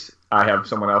offhand. I have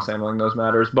someone else handling those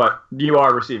matters, but you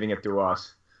are receiving it through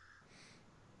us.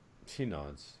 She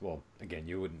nods. Well, again,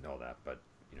 you wouldn't know that, but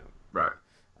you know. Right.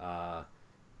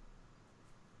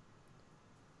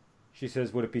 She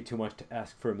says, would it be too much to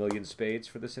ask for 1,000,000 spades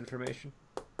for this information?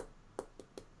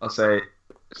 I'll say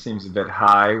it seems a bit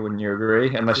high. Wouldn't you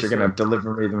agree? Unless Yes, you're going sir. to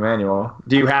deliver me the manual.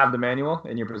 Do you have the manual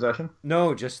in your possession?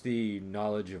 No, just the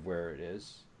knowledge of where it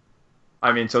is.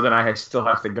 I mean, so then I still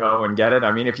have to go and get it.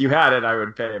 I mean, if you had it, I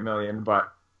would pay 1,000,000,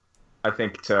 but I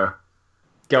think to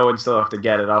go and still have to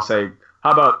get it, I'll say,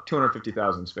 how about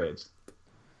 250,000 spades?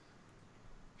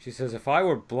 She says, if I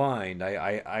were blind,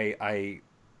 I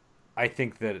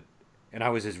think that, and I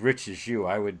was as rich as you,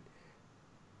 and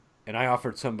I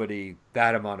offered somebody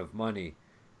that amount of money,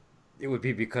 it would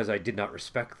be because I did not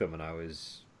respect them and I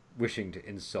was wishing to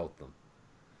insult them.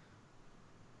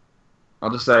 I'll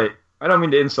just say, I don't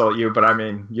mean to insult you, but I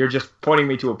mean, you're just pointing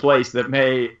me to a place that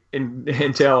may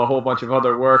entail a whole bunch of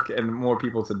other work and more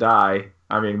people to die.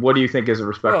 I mean, what do you think is a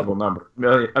respectable number?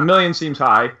 A million seems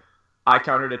high. I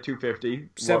counted at 250.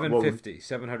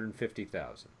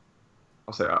 750,000.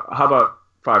 I'll say, how about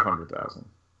 500,000?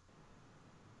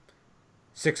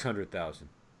 600,000.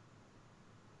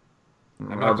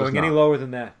 I'm I'll not just going any nod. lower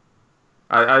than that.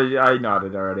 I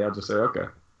nodded already. I'll just say, okay.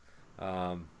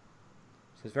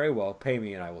 Says, very well, pay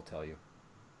me and I will tell you.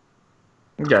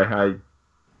 Okay, I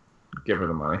give her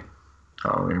the money.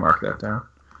 Oh, let me mark that down.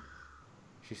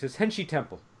 She says, Henshi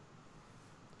Temple.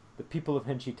 The people of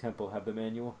Henshi Temple have the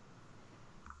manual.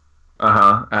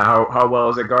 Uh-huh. How well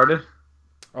is it guarded?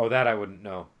 Oh, that I wouldn't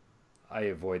know. I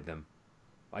avoid them.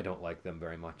 I don't like them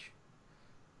very much.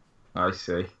 I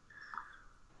see.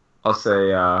 I'll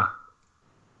say,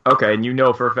 okay, and you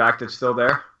know for a fact it's still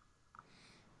there?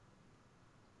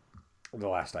 The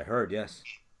last I heard, yes.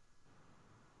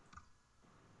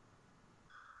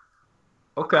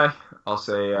 Okay. I'll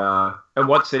say, and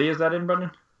what city is that in,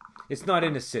 Brendan? It's not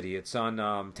in a city. It's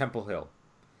on Temple Hill.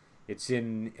 It's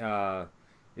in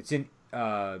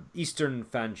eastern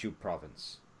Fanju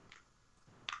province,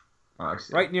 Oh, I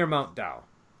see. right near Mount Dao.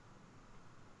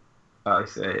 I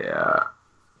say,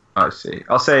 I see.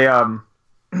 I'll say,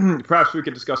 perhaps we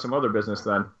could discuss some other business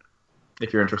then,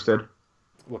 if you're interested.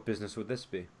 What business would this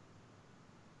be?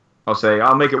 I'll say,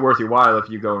 I'll make it worth your while if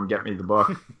you go and get me the book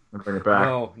and bring it back.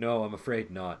 No, I'm afraid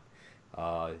not.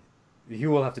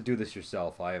 You will have to do this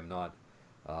yourself. I am not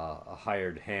a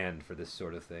hired hand for this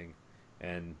sort of thing,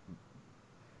 and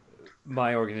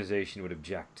my organization would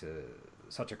object to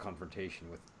such a confrontation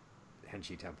with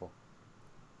Henshi Temple.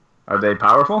 Are they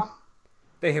powerful?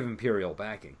 They have imperial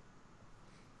backing.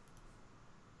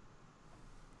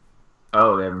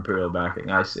 Oh, they have imperial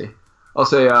backing. I see. I'll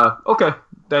say, okay,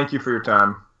 thank you for your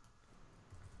time.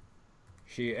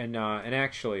 She and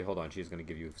actually, hold on. She's going to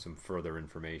give you some further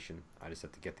information. I just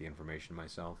have to get the information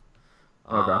myself.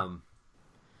 Okay.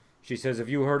 She says, "Have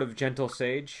you heard of Gentle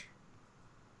Sage?"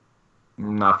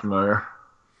 Not familiar.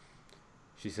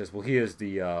 She says, "Well, he is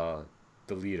the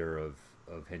leader of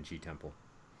Henshi Temple,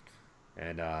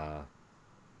 and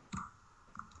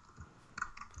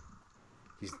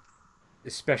he's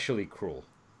especially cruel."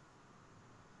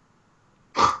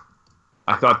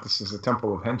 I thought this is a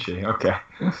temple of Henshi. Okay.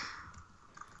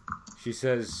 She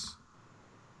says,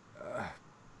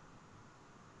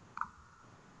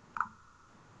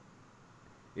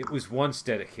 it was once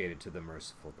dedicated to the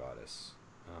merciful goddess,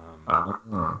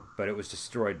 but it was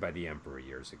destroyed by the emperor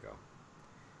years ago.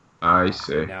 I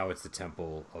see. Now it's the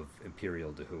temple of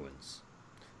Imperial Dahuans,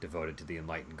 devoted to the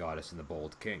enlightened goddess and the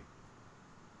bold king.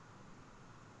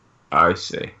 I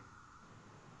see.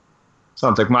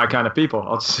 Sounds like my kind of people.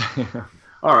 I'll say.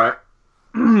 All right.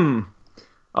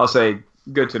 I'll say,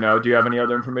 good to know. Do you have any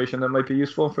other information that might be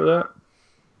useful for that?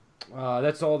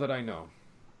 That's all that I know.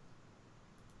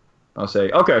 I'll say,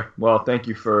 okay. Well, thank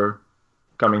you for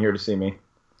coming here to see me.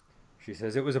 She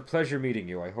says, it was a pleasure meeting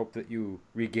you. I hope that you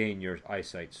regain your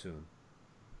eyesight soon.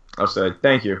 I'll say,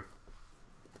 thank you.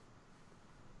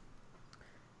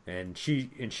 And she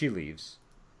leaves.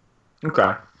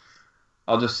 Okay.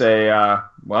 I'll just say,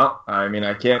 well, I mean,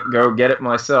 I can't go get it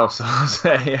myself, so I'll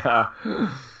say,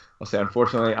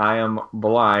 unfortunately, I am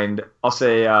blind. I'll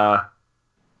say,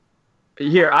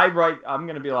 here, I'm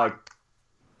going to be like,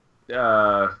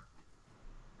 I'm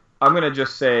going to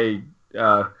just say,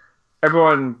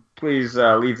 everyone, please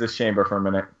leave this chamber for a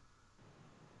minute.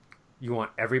 You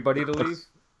want everybody to leave?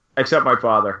 Except my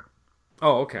father.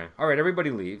 Oh, okay. All right,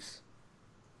 everybody leaves.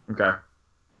 Okay.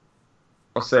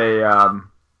 I'll say,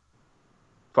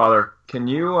 Father, can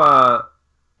you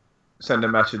send a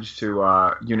message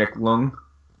to Eunuch Lung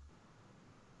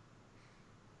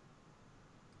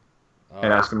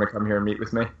and ask him to come here and meet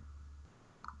with me?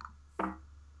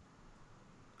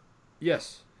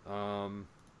 Yes.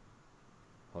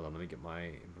 Hold on, let me get my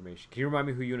information. Can you remind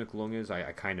me who Eunuch Lung is?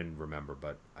 I kind of remember,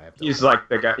 but I have to... He's like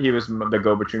the guy. He was the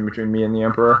go-between between me and the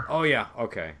Emperor. Oh, yeah.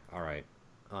 Okay. All right.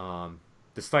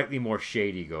 The slightly more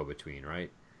shady go-between, right?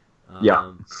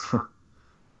 Yeah.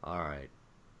 All right.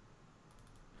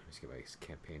 Let's get my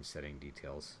campaign setting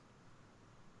details.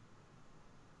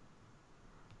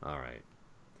 All right.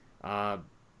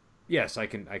 Yes, I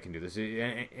can do this.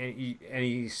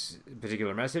 Any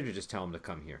particular message, or just tell him to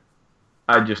come here?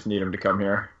 I just need him to come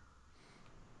here.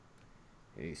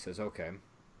 He says, okay.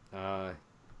 I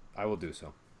will do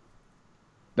so.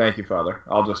 Thank you, Father.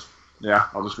 I'll just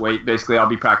wait. Basically, I'll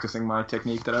be practicing my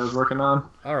technique that I was working on.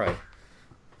 All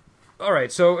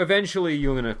right. So eventually,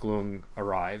 Eunuch Lung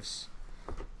arrives.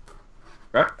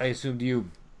 Right. I assume. Do you?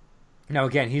 Now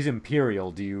again, he's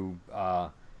imperial. Do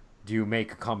you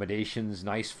make accommodations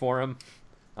nice for him?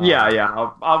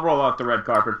 Yeah. I'll roll out the red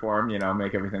carpet for him.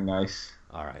 Make everything nice.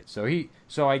 All right.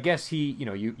 So I guess he.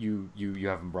 You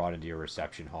have him brought into your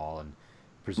reception hall, and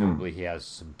presumably he has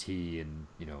some tea and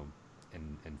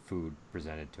and food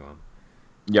presented to him.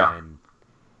 Yeah. And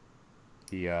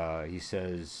he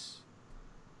says.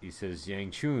 He says,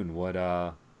 Yang Chun, what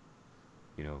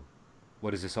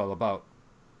is this all about?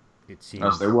 It seems...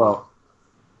 I'll say, well,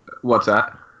 what's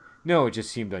that? No, it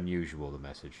just seemed unusual, the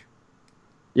message.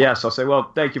 Yes, I'll say,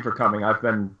 well, thank you for coming. I've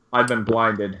been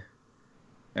blinded,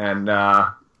 and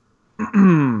I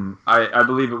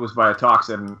believe it was by a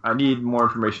toxin. I need more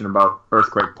information about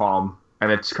Earthquake Palm,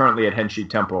 and it's currently at Henshi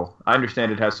Temple. I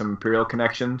understand it has some Imperial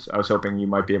connections. I was hoping you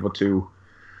might be able to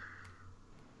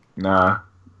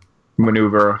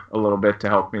maneuver a little bit to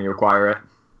help me acquire it.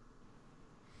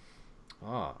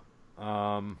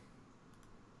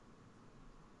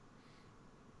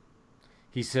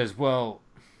 He says, well,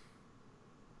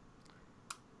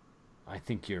 I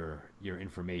think your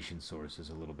information source is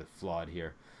a little bit flawed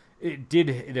here.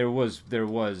 There was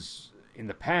in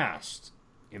the past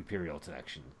Imperial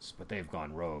connections, but they've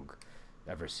gone rogue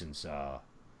ever since the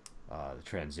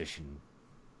transition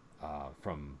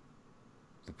from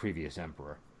the previous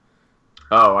emperor.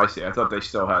 Oh, I see. I thought they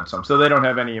still had some. So they don't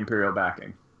have any Imperial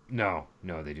backing? No,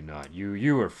 they do not.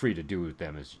 You are free to do with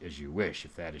them as you wish,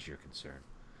 if that is your concern.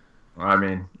 I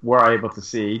mean, we're able to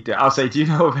see. I'll say, do you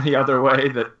know of any other way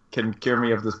that can cure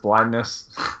me of this blindness?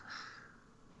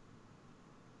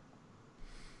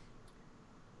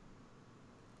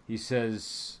 He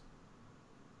says,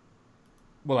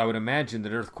 well, I would imagine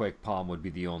that Earthquake Palm would be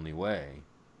the only way.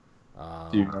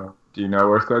 Do you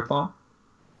know Earthquake Palm?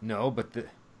 No, but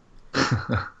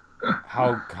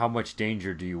how much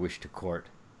danger do you wish to court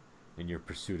in your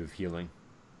pursuit of healing?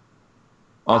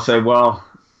 I'll say, well,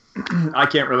 I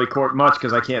can't really court much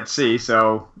because I can't see.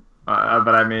 So, but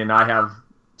I mean, I have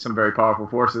some very powerful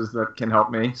forces that can help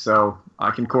me, so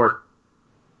I can court.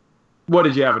 What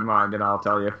did you have in mind? And I'll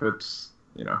tell you if it's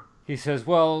He says,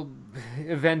 well,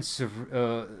 events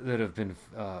that have been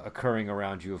occurring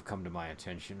around you have come to my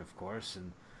attention, of course,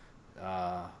 and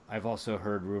I've also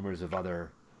heard rumors of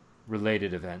other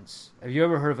related events. Have you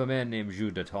ever heard of a man named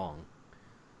Zhu Datong?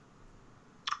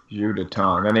 Zhu de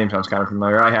Tong. That name sounds kind of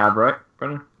familiar. I have, right,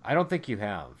 Brendan? I don't think you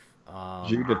have.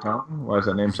 Zhu de Tong? Why does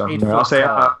that name sound 8 familiar? foot I'll say,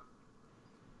 tall.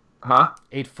 huh?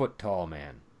 8 foot tall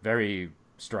man. Very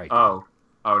striking. Oh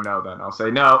no, then. I'll say,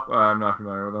 no, I'm not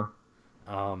familiar with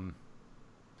him.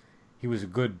 He was a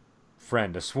good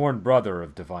friend, a sworn brother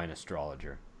of Divine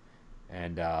Astrologer.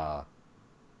 And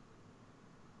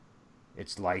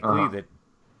it's likely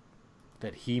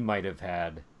that he might have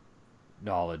had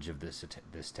knowledge of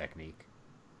this technique.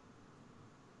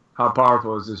 How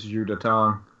powerful is this Zhu de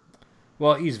Tong?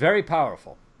 Well, he's very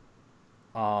powerful.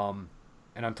 And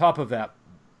on top of that,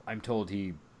 I'm told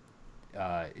he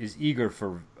is eager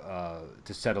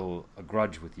to settle a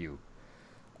grudge with you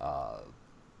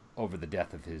over the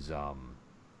death of his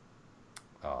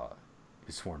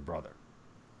sworn brother.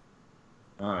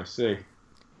 Oh, I see.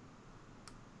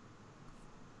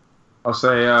 I'll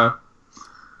say,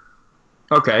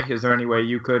 okay, is there any way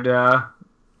you could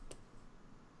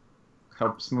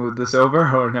help smooth this over,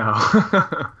 or no?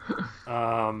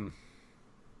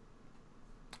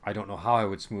 I don't know how I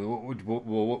would smooth.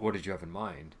 What did you have in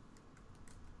mind?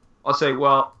 I'll say,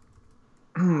 well,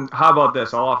 how about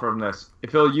this? I'll offer him this.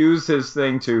 If he'll use his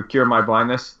thing to cure my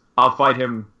blindness, I'll fight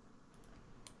him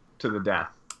to the death.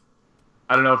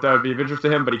 I don't know if that would be of interest to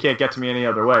him, but he can't get to me any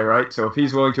other way, right? So if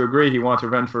he's willing to agree, he wants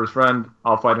revenge for his friend,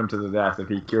 I'll fight him to the death if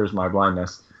he cures my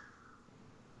blindness.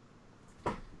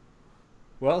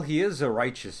 Well, he is a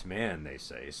righteous man, they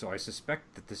say, so I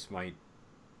suspect that this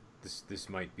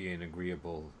might be an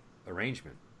agreeable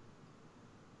arrangement.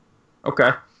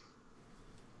 Okay.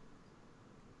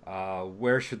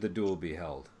 Where should the duel be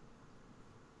held?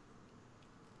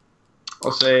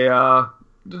 I'll say the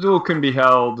duel can be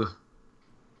held.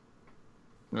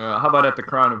 How about at the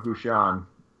Crown of Gushan?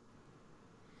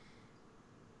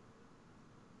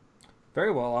 Very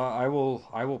well. I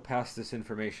will pass this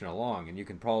information along, and you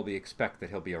can probably expect that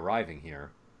he'll be arriving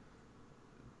here.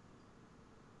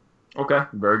 Okay,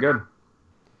 very good.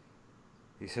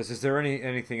 He says, "Is there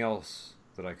anything else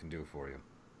that I can do for you?"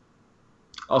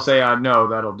 I'll say no.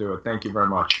 That'll do it. Thank you very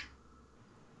much.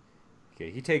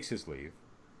 Okay, he takes his leave.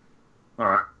 All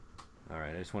right. All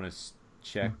right. I just want to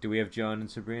check. Do we have John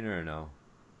and Sabrina or no?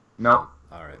 No.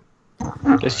 All right.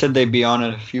 They said they'd be on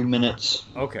in a few minutes.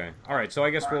 Okay. All right. So I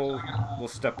guess we'll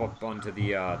step up onto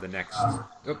the next.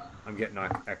 Oop, I'm getting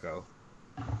an echo.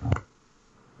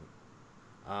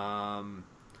 All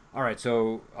right.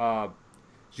 So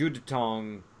Zhu de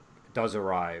Tong does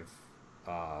arrive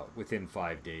within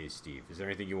 5 days. Steve, is there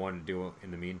anything you want to do in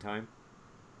the meantime?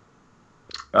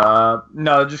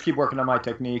 No. Just keep working on my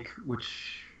technique.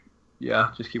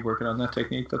 Just keep working on that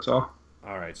technique. That's all.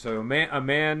 All right. So a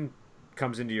man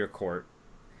comes into your court.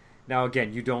 Now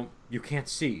again, you can't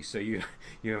see, so you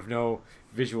have no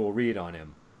visual read on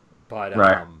him, but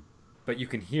right. But you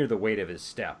can hear the weight of his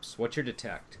steps. What's your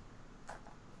detect?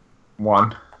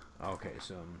 1. Okay,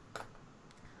 so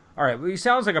all right. Well, he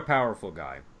sounds like a powerful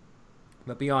guy,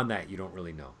 but beyond that, you don't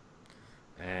really know.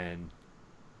 And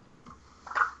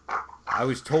I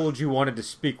was told you wanted to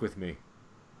speak with me.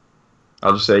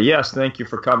 I'll just say yes. Thank you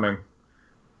for coming.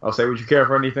 I'll say, would you care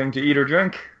for anything to eat or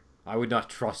drink? I would not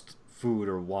trust food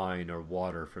or wine or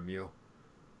water from you,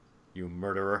 you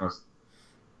murderer.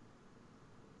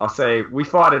 I'll say, we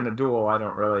fought in a duel. I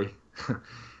don't really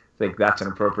think that's an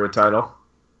appropriate title.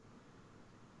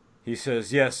 He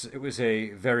says, yes, it was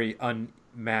a very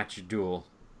unmatched duel.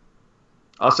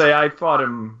 I'll say I fought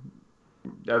him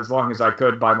as long as I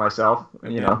could by myself,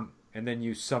 And then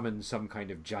you summoned some kind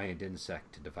of giant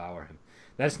insect to devour him.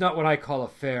 That's not what I call a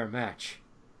fair match.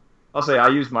 I'll say I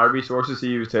used my resources, he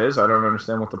used his. I don't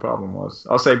understand what the problem was.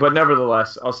 I'll say, but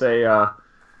nevertheless, I'll say,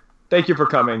 thank you for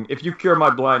coming. If you cure my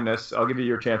blindness, I'll give you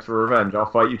your chance for revenge. I'll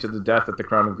fight you to the death at the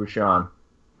Crown of Gushan.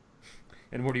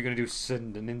 And what are you going to do,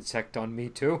 send an insect on me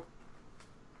too?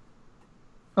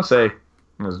 I'll say,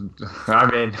 I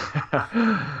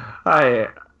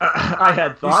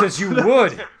had thoughts. He says you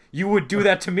would. You would do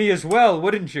that to me as well,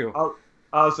 wouldn't you?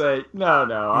 I'll say, no.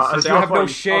 He says you have no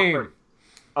shame.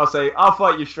 I'll say, I'll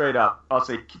fight you straight up. I'll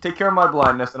say, take care of my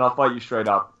blindness, and I'll fight you straight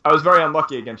up. I was very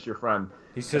unlucky against your friend.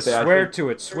 He says, swear to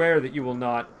it. Swear that you will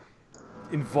not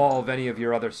involve any of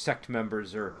your other sect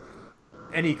members or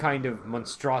any kind of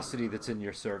monstrosity that's in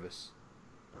your service.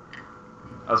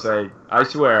 I'll say, I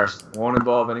swear, won't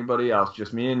involve anybody else,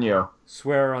 just me and you.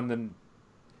 Swear on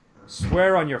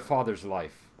your father's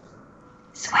life.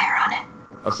 Swear on it.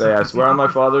 I'll say, I swear on my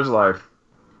father's life.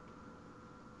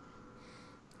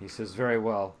 He says, very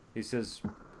well. He says,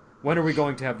 when are we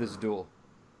going to have this duel?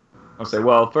 I'll say,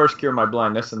 well, first cure my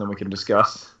blindness, and then we can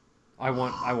discuss. I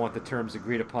want the terms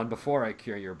agreed upon before I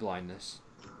cure your blindness.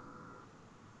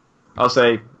 I'll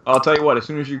say, I'll tell you what. As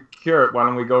soon as you cure it, why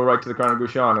don't we go right to the Crown of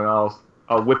Gushan, and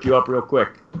I'll whip you up real quick.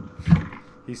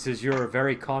 He says, "You're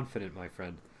very confident, my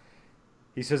friend."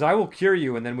 He says, "I will cure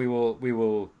you, and then we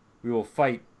will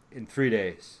fight in 3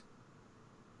 days."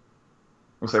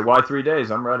 I'll say, why 3 days?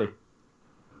 I'm ready.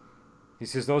 He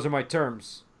says, "Those are my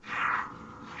terms."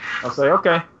 I'll say,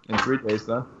 okay, in 3 days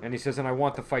then. And he says, "And I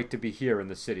want the fight to be here in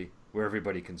the city, where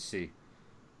everybody can see.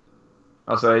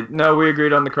 I'll say, no, we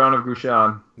agreed on the Crown of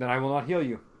Gushan. Then I will not heal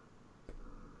you."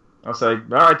 I'll say, all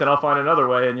right, then I'll find another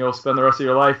way, and you'll spend the rest of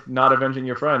your life not avenging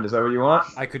your friend. Is that what you want?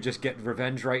 I could just get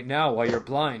revenge right now while you're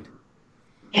blind.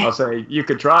 I'll say, you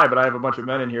could try, but I have a bunch of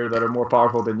men in here that are more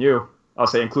powerful than you. I'll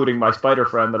say, including my spider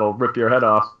friend that'll rip your head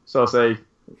off. So I'll say,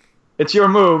 it's your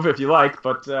move if you like,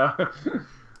 but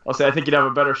I'll say, I think you'd have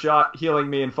a better shot healing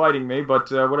me and fighting me,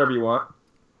 but whatever you want.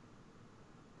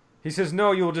 He says,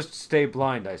 "No, you will just stay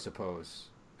blind, I suppose.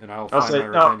 And I'll I'll find say, my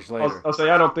no, revenge later." I'll say,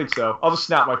 I don't think so. I'll just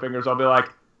snap my fingers. I'll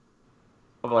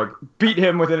beat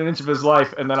him within an inch of his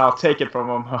life, and then I'll take it from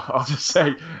him. I'll just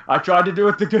say, I tried to do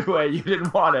it the good way. You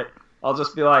didn't want it. I'll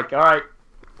just be like, all right.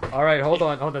 All right, hold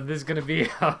on. This is going to be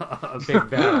a big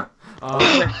battle.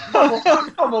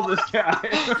 Pummel this guy.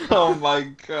 Oh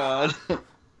my god.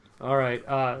 All right.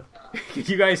 Can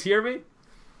you guys hear me?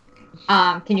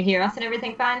 Can you hear us and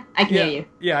everything fine? I can hear you.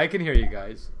 Yeah, I can hear you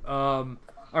guys. All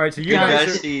right, so you Good guys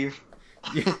guy, are... Steve.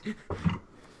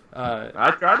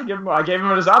 I tried to give him. I gave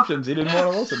him his options. He didn't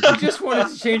want to listen. He just wanted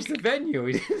to change the venue.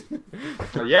 He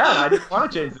didn't... Yeah, I didn't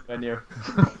want to change the venue.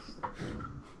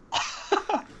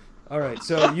 All right,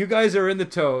 so you guys are in the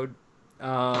Toad.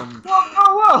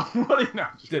 Whoa! What do you know?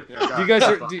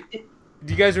 Do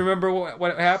you guys remember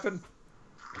what happened?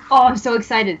 Oh, I'm so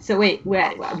excited. So wait,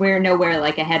 we're nowhere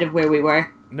like ahead of where we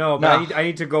were. No, but No. I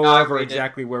need to go No, over we did.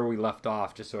 exactly where we left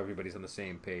off, just so everybody's on the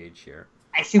same page here.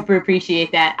 I super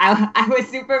appreciate that. I was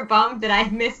super bummed that I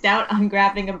missed out on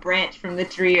grabbing a branch from the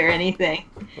tree or anything.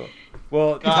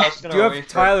 Well, No, I was gonna you have wait for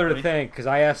Tyler to everybody. thank, because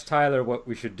I asked Tyler what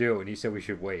we should do, and he said we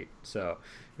should wait. So,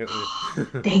 it was...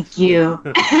 Thank you.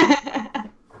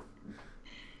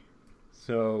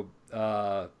 So,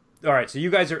 all right. So you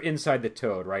guys are inside the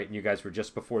Toad, right? And you guys were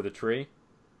just before the tree.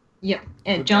 Yep.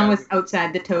 And John was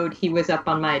outside the Toad. He was up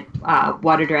on my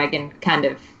water dragon, kind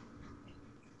of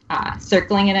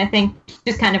circling it, I think.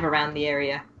 Just kind of around the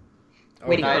area.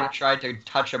 Waiting I for us. tried to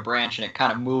touch a branch and it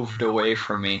kind of moved away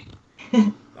from me.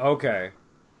 Okay.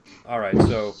 All right.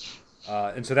 So,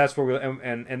 and so that's where we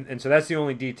and so that's the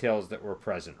only details that were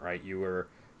present, right? You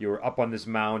were up on this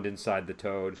mound inside the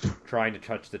Toad, trying to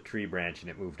touch the tree branch, and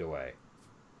it moved away.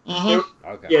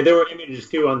 Okay. Yeah, there were images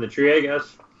too on the tree, I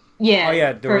guess. Yeah. Oh,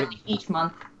 yeah, For each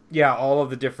month. Yeah, all of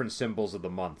the different symbols of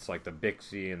the months, like the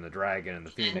Bixie and the dragon and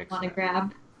the phoenix. Want to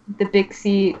grab the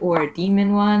Bixie or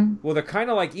demon one? Well, they're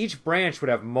kind of like each branch would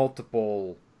have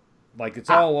multiple, like it's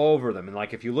all over them, and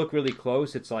like if you look really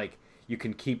close, it's like you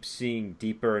can keep seeing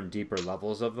deeper and deeper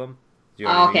levels of them. Do you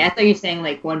know Oh, what okay. I I mean? thought you were saying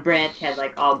like one branch had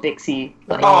like all Bixie.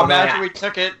 Like, Oh, imagine yeah. we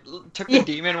took the Yeah.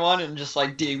 demon one and just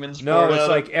like demons. No, poured it's out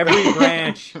like of- every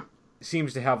branch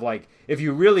seems to have like, if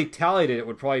you really tallied it, it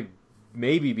would probably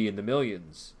maybe be in the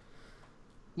millions.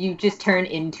 You just turn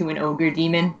into an ogre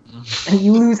demon.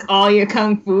 You lose all your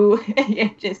kung fu. You're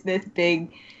just this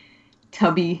big,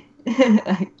 tubby,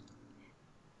 like,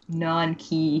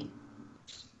 non-key.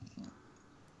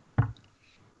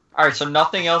 All right, so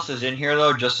nothing else is in here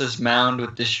though, just this mound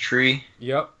with this tree.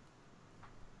 Yep.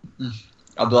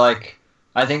 I'll be like,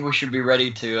 I think we should be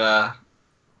ready to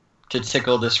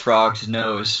tickle this frog's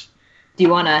nose. Do you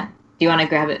wanna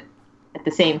grab it at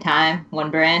the same time, one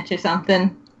branch or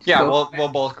something? Yeah, Go. we'll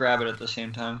both grab it at the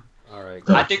same time. All right.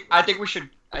 I think we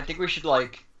should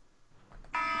like.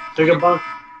 Take a bunk.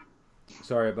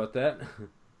 Sorry about that.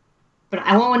 But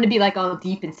I want one to be like all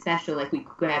deep and special, like we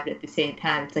grab it at the same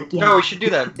time. It's like, yeah. No, we should do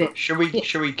that. Yeah. Should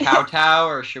we kowtow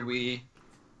or should we?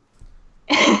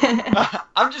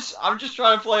 I'm just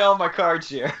trying to play all my cards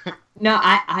here. No,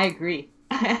 I agree.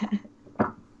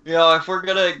 You know, if we're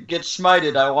gonna get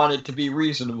smited, I want it to be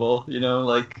reasonable. You know,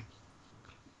 like.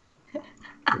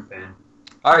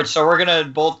 All right, so we're gonna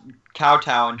both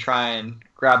kowtow and try and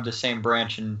grab the same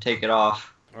branch and take it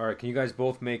off. All right. Can you guys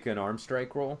both make an arm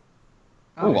strike roll?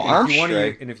 Oh, And arm if you want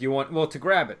strike. and if you want, well, to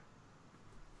grab it.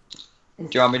 Do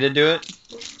you want me to do it?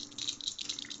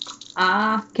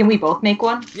 Can we both make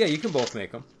one? Yeah, you can both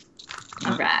make them.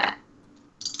 Alright.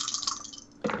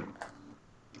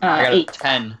 I got 8. a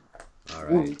 10. All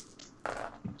right. I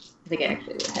think I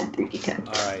actually had 3d10.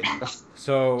 All right.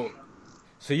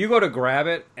 So you go to grab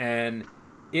it, and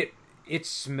it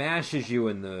smashes you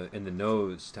in the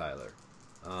nose, Tyler.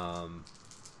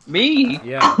 Me?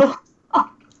 Yeah.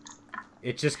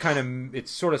 it just it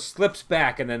sort of slips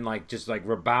back and then just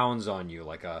rebounds on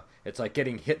you it's like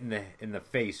getting hit in the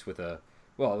face with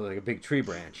like a big tree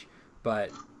branch,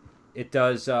 but it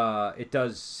does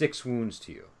 6 wounds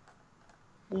to you.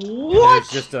 What?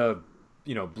 It's just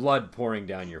blood pouring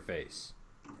down your face.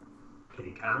 Can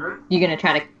he counter it? You gonna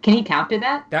try to? Can he counter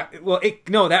that?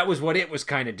 That was what it was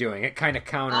kind of doing. It kind of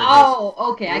countered. Oh,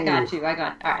 okay. I got you. All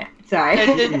right. Sorry.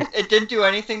 It didn't do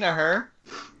anything to her.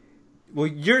 Well,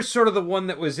 you're sort of the one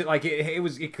that was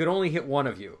it could only hit one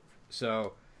of you.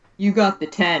 So You got the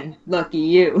 10. Lucky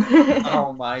you.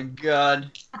 Oh my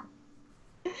god.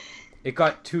 it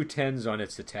got 2 10s on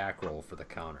its attack roll for the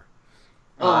counter.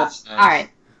 Oh, that's nice. All right.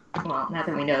 Well, now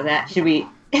that we know that, should we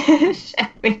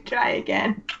try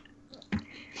again?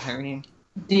 I mean,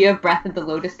 Do you have Breath of the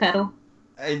Lotus Petal?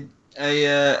 I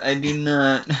do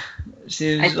not.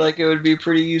 Seems like it would be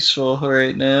pretty useful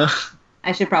right now.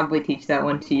 I should probably teach that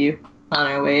one to you on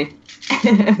our way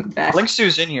back.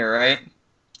 Linksu's in here, right?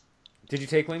 Did you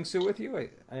take Lingsu with you? I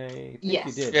think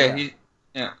Yes. you did.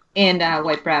 Yeah. And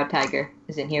White Browed Tiger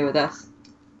is in here with us.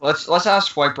 Let's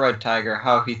ask White Browed Tiger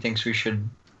how he thinks we should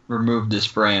remove this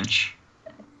branch.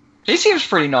 He seems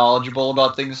pretty knowledgeable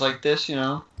about things like this, you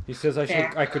know. He says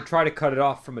Fair. I could try to cut it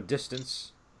off from a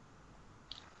distance.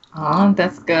 Oh,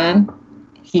 that's good.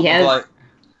 He has. But,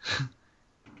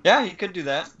 yeah, he could do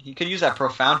that. He could use that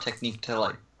profound technique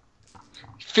to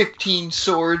 15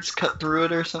 swords cut through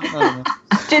it or something. I don't know.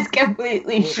 Just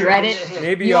completely shred it.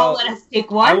 Maybe You won't let us take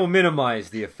one? I will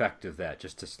minimize the effect of that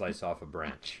just to slice off a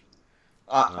branch.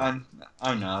 I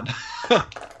nod.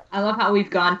 I love how we've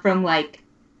gone from a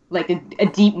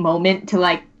deep moment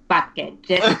to fuck it,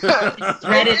 just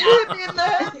shred it up. in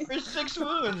that for 6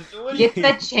 wounds. What do Get you- the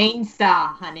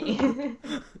chainsaw, honey.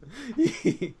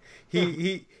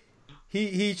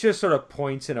 he just sort of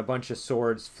points and a bunch of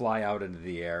swords fly out into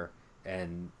the air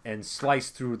and slice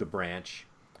through the branch,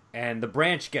 and the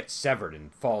branch gets severed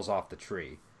and falls off the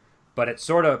tree, but it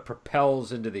sort of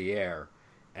propels into the air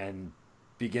and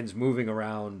begins moving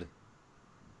around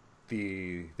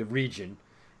the region.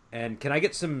 And can I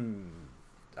get some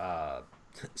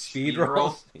speed rolls?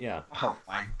 roll? Yeah. Oh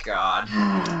my god.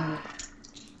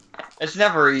 It's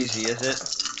never easy, is it?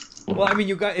 Well, I mean,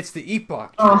 it's the epoch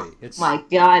tree. Oh It's my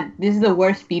god, this is the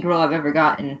worst speed roll I've ever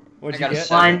gotten. What'd I you got a get?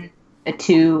 7. 1, a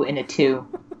 2, and a 2.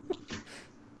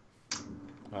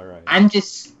 All right. I'm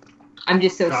just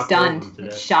so Shocked stunned over and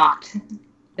today. shocked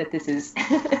that this is.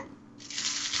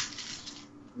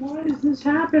 Why is this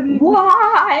happening?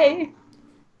 Why?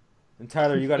 And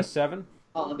Tyler, you got a 7?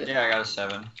 All of it. Yeah, I got a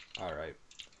 7. All right.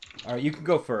 All right, you can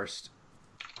go first.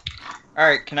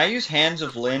 Alright, can I use Hands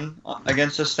of Lin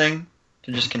against this thing?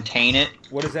 To just contain it?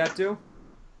 What does that do?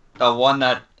 The one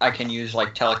that I can use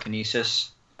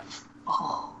telekinesis.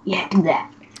 Oh, yeah, do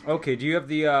that. Okay, do you have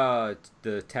the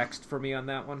text for me on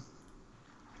that one?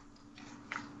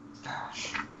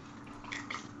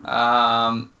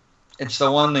 It's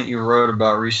the one that you wrote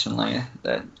about recently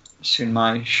that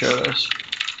Sunmai showed us.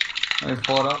 Let me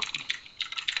pull it up.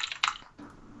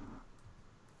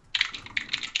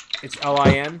 It's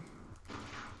LIN?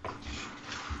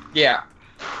 Yeah.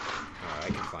 Alright, I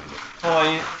can find it.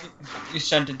 Oh, you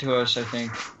sent it to us, I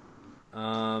think. Yeah,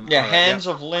 all right, Hands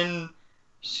of Lin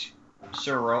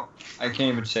Suro. I can't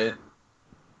even say it.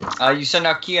 You send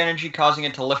out key energy, causing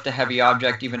it to lift a heavy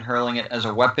object, even hurling it as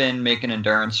a weapon. Make an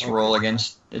endurance roll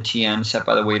against the TN set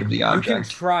by the weight of the You can object.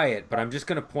 try it, but I'm just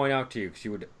going to point out to you, because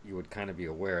you would kind of be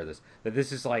aware of this, that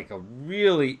this is like a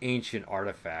really ancient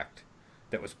artifact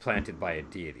that was planted by a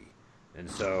deity. And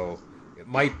so it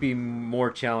might be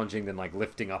more challenging than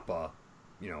lifting up a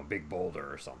big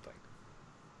boulder or something.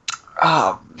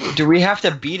 Do we have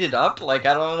to beat it up? I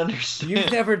don't understand.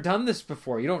 You've never done this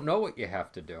before. You don't know what you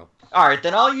have to do. All right,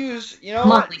 then I'll use. You know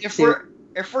Come on, what? Link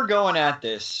If we're going at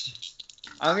this,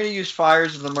 I'm gonna use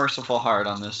Fires of the Merciful Heart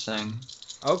on this thing.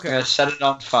 I'm Okay. gonna set it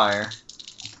on fire.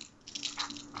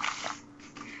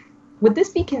 Would this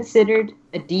be considered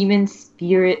a demon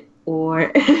spirit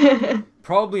or?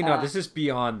 Probably not. This is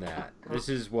beyond that. This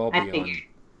is well I beyond. figured.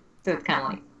 So it's kind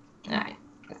of all right.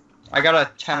 I got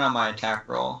a 10 on my attack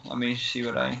roll. Let me see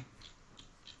what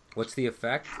What's the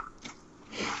effect?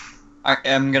 I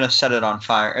am gonna set it on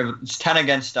fire. It's 10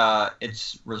 against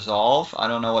its resolve. I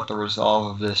don't know what the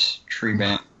resolve of this tree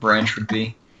branch would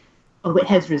be. Oh, it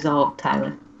has resolved,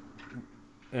 Tyler.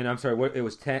 And I'm sorry, what it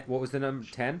was 10? What was the number?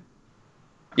 10?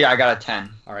 Yeah, I got a 10.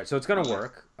 All right, so it's gonna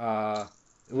work.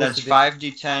 That's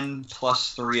 5d10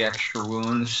 plus 3 extra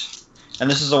wounds. And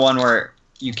this is the one where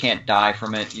you can't die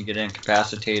from it. You get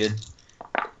incapacitated.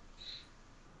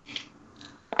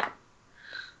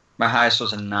 My highest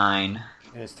was a 9.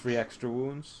 And it's 3 extra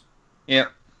wounds.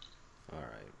 Yep.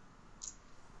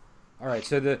 All right.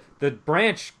 So the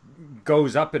branch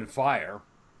goes up in fire.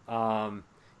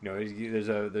 There's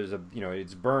a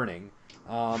it's burning.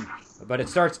 But it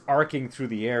starts arcing through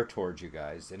the air towards you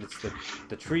guys, and it's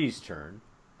the tree's turn,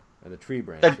 or the tree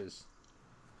branches.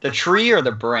 The tree or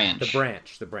the branch? The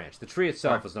branch. The tree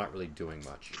itself is not really doing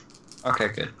much. Okay,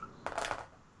 good.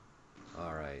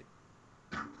 All right.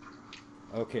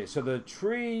 Okay, so the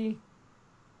tree.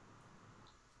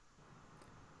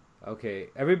 Okay,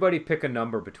 everybody pick a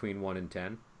number between 1 and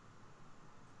 10.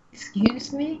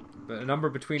 Excuse me? A number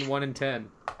between 1 and 10.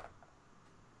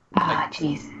 Ah,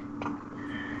 jeez.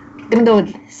 I'm gonna go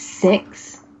with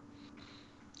 6.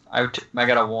 I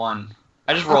got a 1.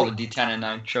 I just rolled a d10 and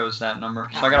I chose that number,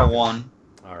 so I got a 1.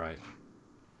 All right.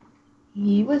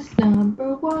 He was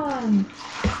number 1.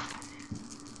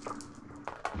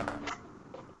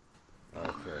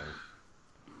 Okay.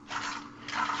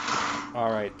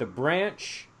 All right. The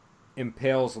branch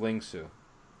impales Lingsu.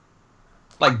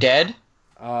 Like dead?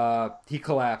 He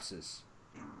collapses.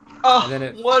 Oh, And then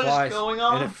it what flies, is going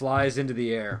on? And it flies into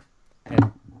the air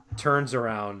and turns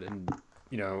around and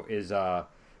is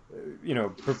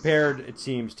prepared, it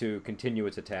seems, to continue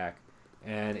its attack.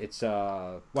 And it's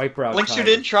Whitebrow Lingsu Tiger.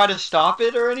 didn't try to stop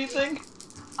it or anything?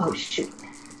 Oh, shoot.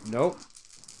 Nope.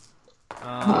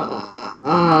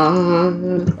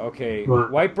 Okay.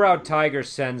 What? Whitebrow Tiger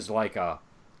sends like a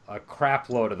crap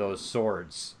load of those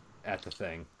swords at the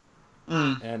thing.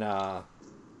 And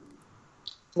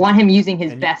Want him using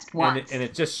his and best you- ones. and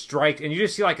it just strikes, and you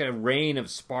just see like a rain of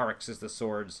sparks as the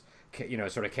swords,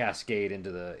 sort of cascade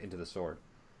into the sword,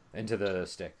 into the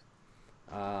stick.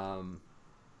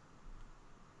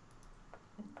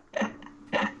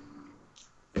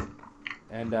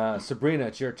 And Sabrina,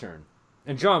 it's your turn.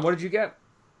 And John, what did you get?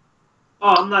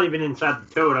 Oh, I'm not even inside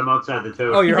the toad. I'm outside the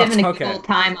toad. Oh, He's you're having a okay. good old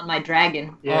time on my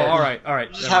dragon. Yeah. Oh, all right.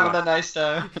 Just Never having mind. a nice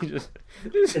time.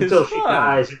 This Until is she fun.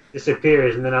 dies,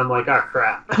 disappears, and then I'm like, oh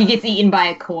crap. He gets eaten by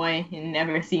a koi and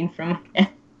never seen from again.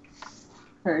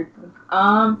 Heard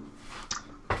from.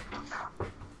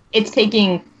 It's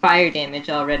taking fire damage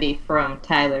already from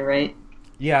Tyler, right?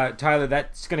 Yeah, Tyler,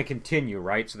 that's going to continue,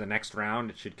 right? So the next round,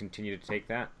 it should continue to take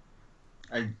that.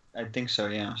 I think so,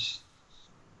 yes.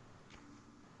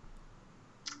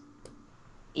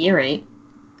 Eerie.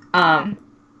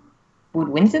 Would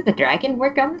Winds of the Dragon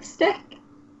work on the stick?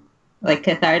 Like,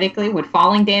 cathartically? Would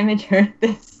falling damage hurt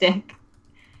the stick?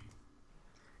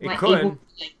 It Am I could. able to,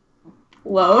 like,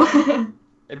 low?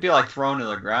 It'd be like thrown to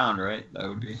the ground, right? That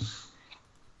would be.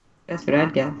 That's what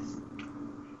I'd guess.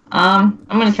 I'm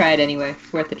gonna try it anyway.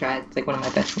 It's worth a try. It's like one of my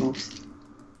best moves.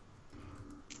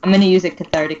 I'm gonna use it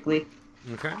cathartically.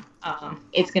 Okay.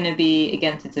 It's gonna be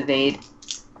against its evade.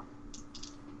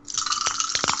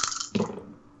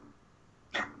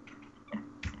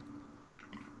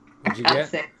 What'd you Got get?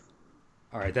 6.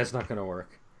 All right, that's not going to work.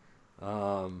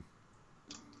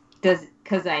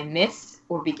 Because I missed,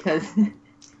 or because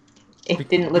it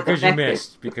didn't look because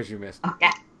effective? Because you missed. Okay.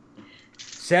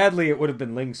 Sadly, it would have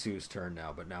been Lingsu's turn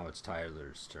now, but now it's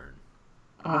Tyler's turn.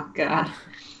 Oh god.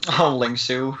 Oh,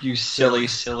 Lingsu, you silly.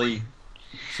 So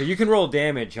you can roll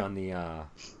damage on the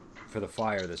for the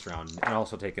fire this round, and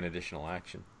also take an additional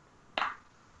action.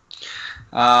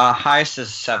 Highest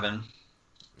is 7.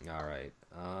 All right.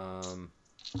 All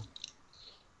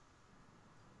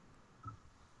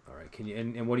right. Can you?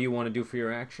 And what do you want to do for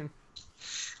your action?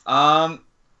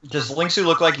 Does Lingsu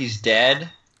look like he's dead?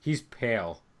 He's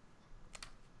pale.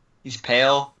 He's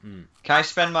pale. Mm. Can I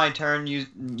spend my turn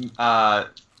making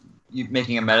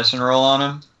a medicine roll on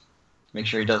him? Make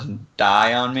sure he doesn't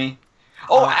die on me.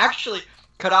 Oh, actually,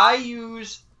 could I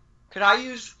use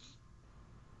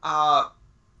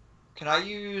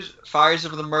Fires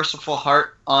of the Merciful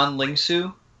Heart on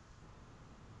Lingsu?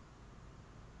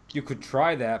 You could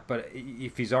try that, but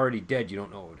if he's already dead, you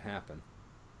don't know what would happen.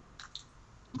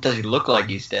 Does he look like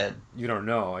he's dead? You don't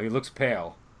know. He looks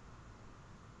pale.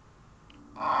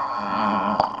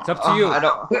 It's up to you. I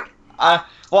don't.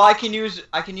 Well, I can use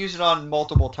it on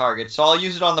multiple targets. So I'll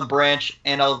use it on the branch,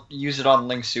 and I'll use it on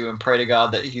Lingsu, and pray to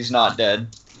God that he's not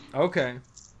dead. Okay.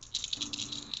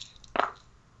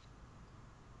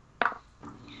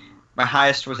 My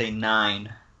highest was a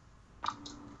 9.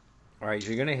 All right,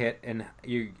 you're gonna hit, and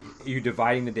you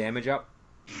dividing the damage up,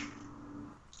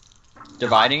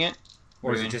 Dividing it? or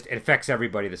What is do it you just it affects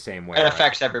everybody the same way? It right?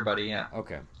 affects everybody, yeah.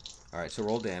 Okay. All right, so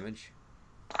roll damage.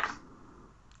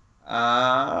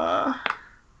 My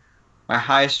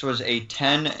highest was a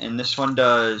 10, and this one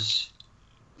does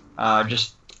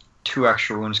just 2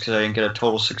 extra wounds because I didn't get a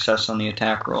total success on the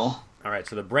attack roll. All right,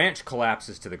 so the branch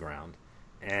collapses to the ground,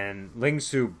 and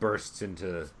Lingsu bursts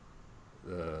into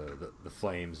the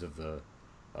flames of the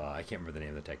I can't remember the name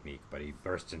of the technique, but he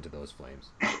bursts into those flames,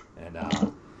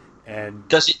 and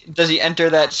Does he enter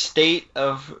that state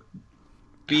of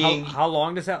being? how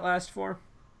long does that last for?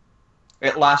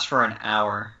 It lasts for an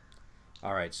hour.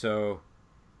 All right, so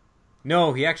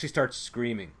no, he actually starts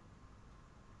screaming.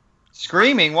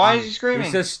 Screaming? Why is he screaming?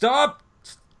 He says, "Stop!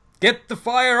 Get the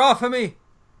fire off of me!"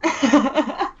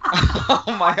 Oh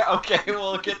my. Okay,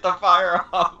 we'll get the fire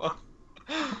off.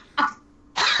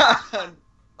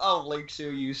 Oh,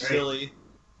 Linksu, you silly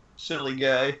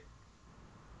guy.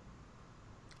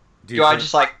 Do I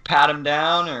just like pat him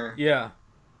down or? Yeah.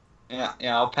 Yeah,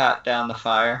 I'll pat down the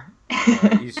fire.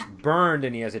 He's burned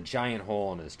and he has a giant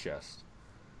hole in his chest.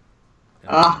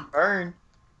 Burn.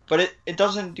 But it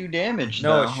doesn't do damage,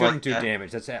 No, though, it shouldn't like do that.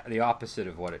 damage. That's the opposite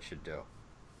of what it should do.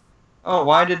 Oh,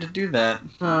 why did it do that?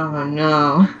 Oh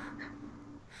no.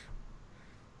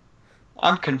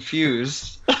 I'm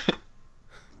confused.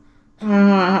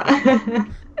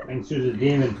 Linksu's a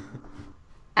demon.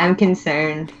 I'm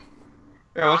concerned.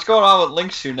 Yeah, what's going on with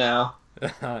Linksu now? What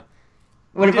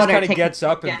He just about our kind of ticket gets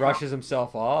up and general? brushes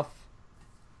himself off.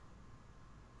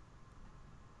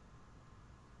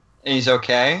 He's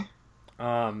okay? Do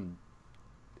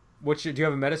you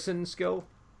have a medicine skill?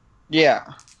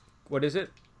 Yeah. What is it?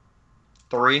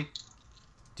 3? Do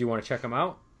you want to check him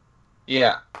out?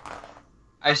 Yeah.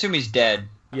 I assume he's dead.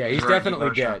 Yeah, he's Right, definitely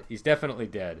emotional. dead. He's definitely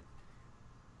dead.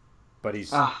 But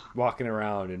he's Ah. walking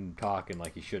around and talking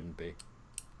like he shouldn't be.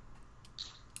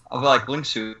 I'll be like,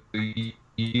 Linksu,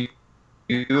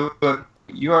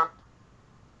 you are...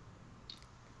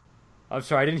 I'm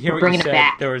sorry, I didn't hear We're what you bringing it said.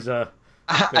 back. There was a.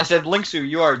 I said, Linksu,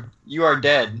 you are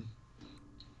dead.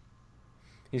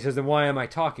 He says, "Then why am I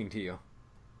talking to you?"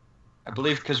 I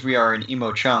believe because we are in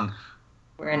Emo Chung.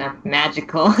 We're in a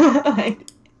magical.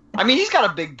 I mean, he's got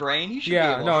a big brain. He should be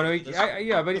Yeah, able no, to no, do this.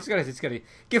 yeah, but he's got to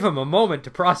give him a moment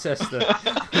to process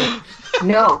the.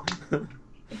 No.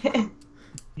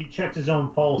 He checks his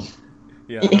own pulse.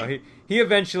 Yeah, no, he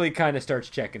eventually kind of starts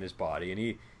checking his body, and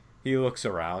he looks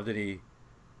around and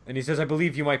he says, "I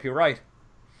believe you might be right."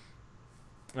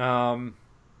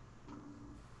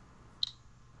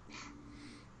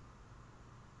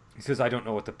 He says, "I don't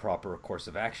know what the proper course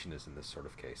of action is in this sort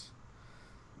of case."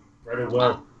 Right it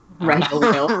will. Right,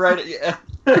 Will. Right, yeah.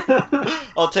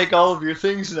 I'll take all of your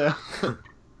things now.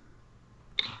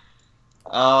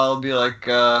 I'll be like,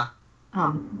 I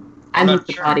I'm not moved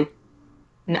the sure. body.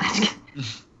 No, I'm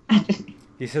just kidding.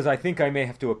 He says, "I think I may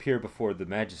have to appear before the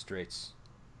magistrates."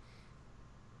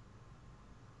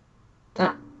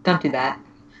 Don't do that.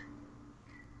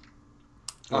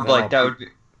 I'll be like, that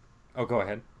Oh, go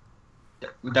ahead.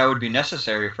 would be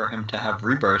necessary for him to have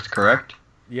rebirth, correct?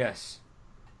 Yes.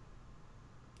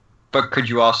 But could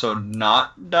you also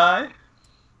not die?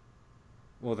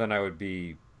 Well, then I would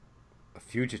be a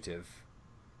fugitive.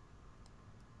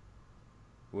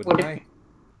 Wouldn't What if- I?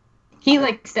 He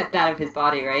like stepped out of his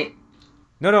body, right?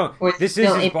 No, Or is this he is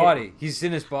still his in it? body. He's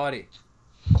in his body.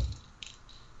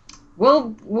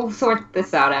 We'll sort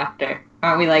this out after.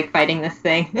 Aren't we like fighting this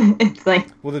thing? It's like,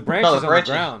 Well, the branch No, the is on branch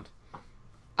the is- ground.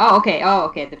 oh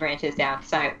okay, the branch is down.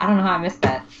 Sorry, I don't know how I missed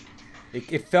that.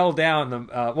 It fell down.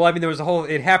 Well, I mean, there was a whole.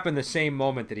 It happened the same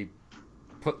moment that he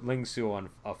put Lingsu on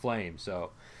a flame.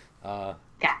 So,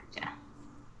 Gotcha.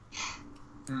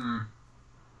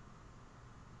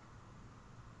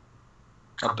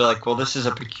 I'll be like, well, this is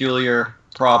a peculiar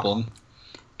problem.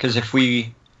 Because if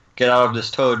we get out of this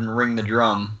toad and ring the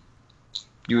drum,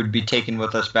 you would be taken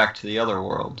with us back to the other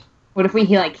world. What if we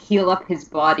heal up his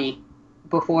body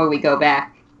before we go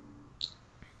back?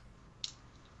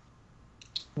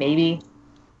 Maybe.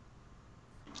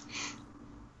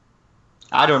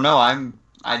 I don't know.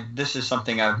 This is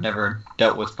something I've never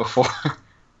dealt with before.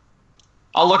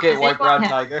 I'll look at Does White Brown anyone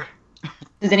have- Tiger.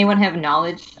 Does anyone have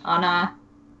knowledge on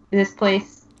this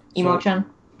place, Imo-chan?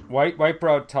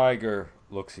 White-browed Tiger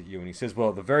looks at you and he says, "Well,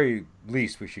 at the very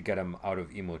least, we should get him out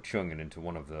of Imo Chung and into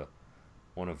one of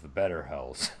the better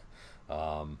hells."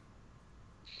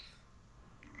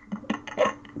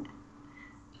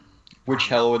 Which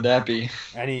hell would that be?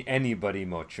 Any but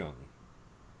Imo Chung.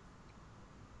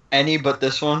 Any but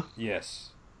this one? Yes,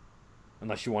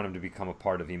 unless you want him to become a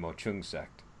part of Imo Chung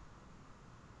sect.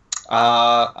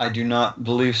 I do not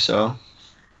believe so.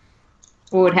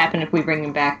 What would happen if we bring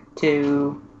him back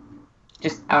to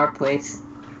just our place?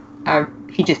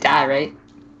 He'd just die, right?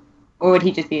 Or would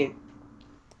he just be?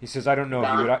 He says, "I don't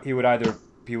know. He would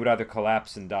either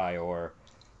collapse and die, or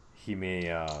you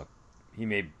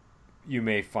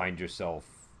may find yourself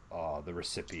the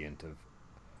recipient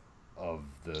of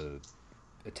the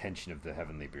attention of the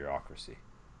heavenly bureaucracy."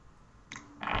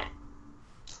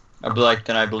 I'd be like,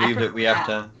 then I believe that we have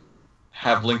prefer to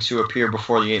have Linksu appear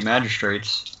before the 8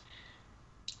 magistrates.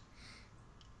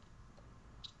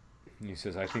 He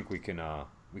says, I think we can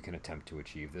attempt to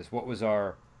achieve this. What was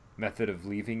our method of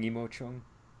leaving Imo Chung?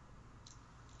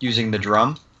 Using the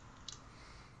drum.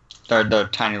 The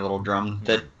tiny little drum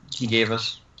that he gave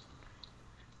us.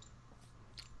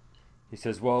 He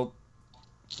says, well,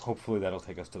 hopefully that'll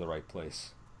take us to the right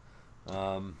place.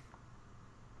 I'll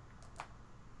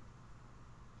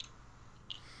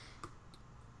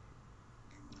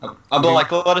be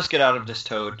like, let us get out of this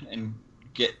toad and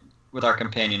get with our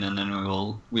companion, and then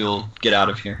we will get out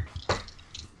of here.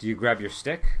 Do you grab your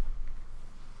stick?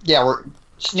 Yeah,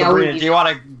 Yeah, Sabrina, do you want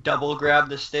to double grab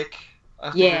the stick?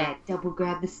 Yeah, double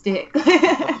grab the stick.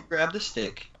 Double grab the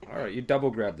stick. All right, you double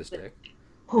grab the stick.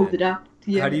 Hold it up.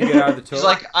 Yeah. How do you get out of the toad? He's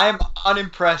like, I am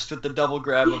unimpressed with the double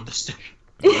grab of the stick.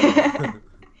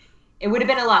 It would have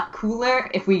been a lot cooler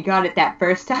if we got it that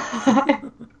first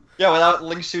time. Yeah, without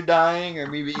Linksu dying or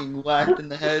me being whacked in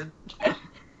the head.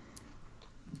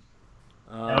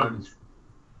 How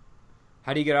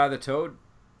do you get out of the toad?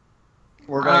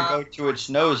 We're gonna go to its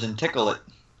nose and tickle it.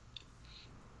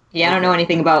 Yeah, I don't know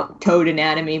anything about toad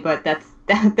anatomy, but that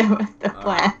was the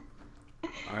plan.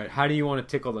 All right, how do you want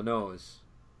to tickle the nose?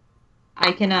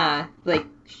 I can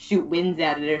shoot winds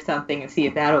at it or something and see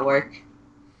if that'll work.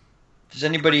 Does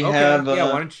anybody Okay, have?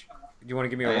 yeah. Why don't you? Do you want to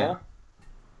give me a yeah. roll?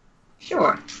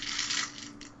 Sure.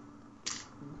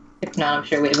 If not, I'm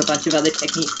sure we have a bunch of other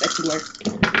techniques that could work.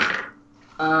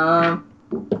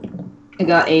 I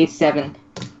got a 7.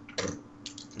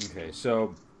 Okay,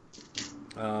 so,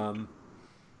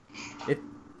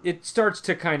 it starts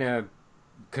to kind of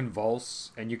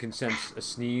convulse, and you can sense a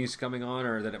sneeze coming on,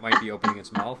 or that it might be opening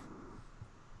its mouth.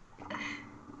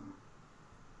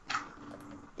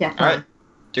 Definitely. All right.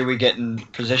 Do we get in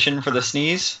position for the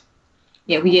sneeze?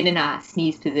 Yeah, we get in a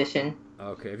sneeze position.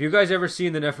 Okay, have you guys ever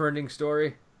seen the Never-Ending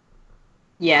Story?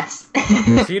 Yes.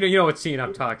 So you know what scene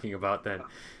I'm talking about. Then,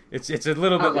 it's a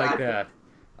little bit like God.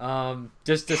 that.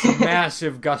 Just this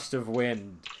massive gust of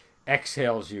wind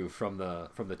exhales you from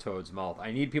the toad's mouth.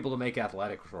 I need people to make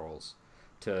athletics rolls.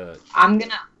 I'm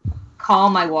gonna call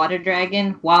my water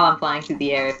dragon while I'm flying through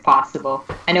the air if possible.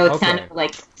 I know it's kind of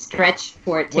like stretch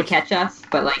for it to catch us,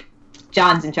 but like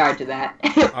John's in charge of that.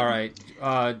 All right.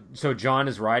 So John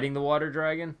is riding the water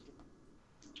dragon?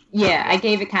 Yeah, I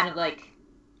gave it kind of like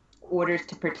orders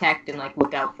to protect and like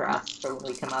look out for us for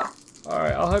when we come up. All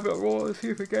right, I'll have it roll and see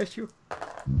if it gets you.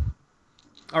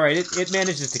 All right, it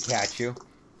manages to catch you.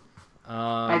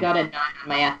 I got a 9 on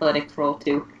my athletics roll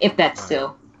too, if that's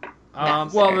still necessary.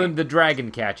 Well, then the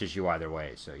dragon catches you either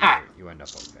way, so you end up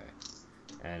okay.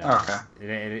 And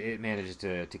it manages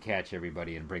to catch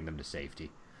everybody and bring them to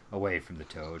safety, away from the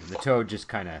toad. And the toad just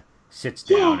kind of sits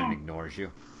down and ignores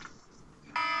you.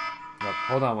 Look,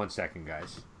 hold on 1 second,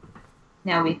 guys.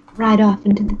 Now we ride off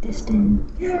into the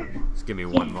distance. Just give me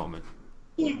 1 moment.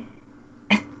 Yeah.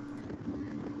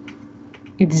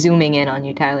 It's zooming in on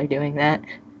you, Tyler, doing that.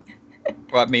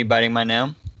 What, me biting my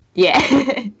nail?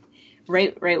 Yeah.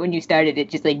 Right when you started, it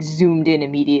just like zoomed in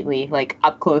immediately, like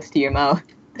up close to your mouth.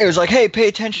 It was like, hey, pay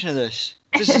attention to this.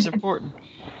 This is important.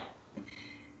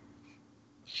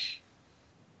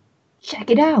 Check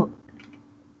it out.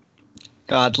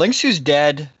 God, Linksu's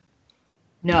dead.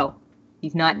 No,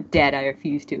 he's not dead. I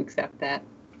refuse to accept that.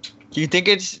 Do you think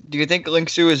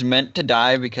Linksu is meant to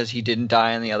die because he didn't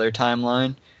die in the other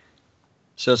timeline?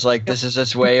 So it's like this is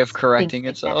its way of correcting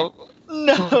itself.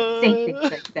 No. Think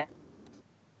things like that.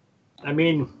 I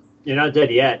mean, you're not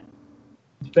dead yet.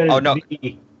 It's better no. to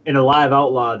be an alive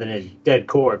outlaw than a dead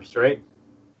corpse, right?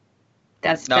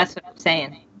 That's what I'm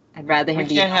saying. I'd rather him We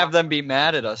be. can't have them be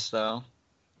mad at us, though.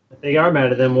 If they are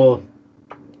mad at them, we'll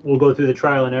go through the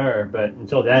trial and error. But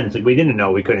until then, it's like we didn't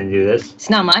know we couldn't do this. It's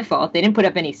not my fault. They didn't put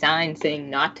up any signs saying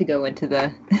not to go into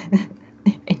the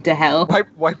into hell.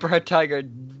 White Bread Tiger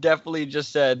definitely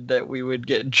just said that we would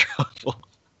get in trouble.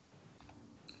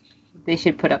 They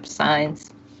should put up signs.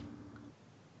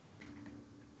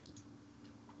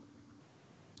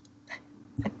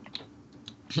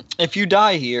 If you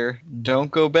die here, don't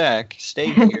go back. Stay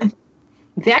here.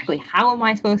 Exactly. How am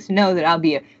I supposed to know that I'll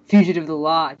be a fugitive of the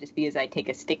law just because I take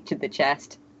a stick to the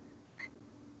chest?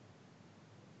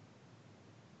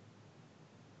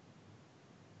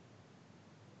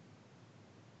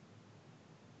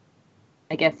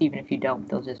 I guess even if you don't,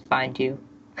 they'll just find you.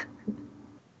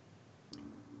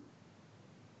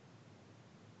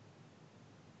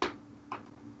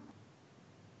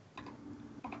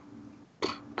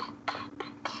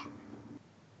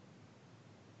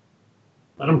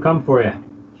 Let them come for you.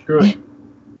 Screw it.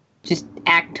 Just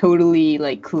act totally,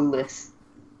 like, clueless.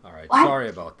 All right. What? Sorry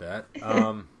about that.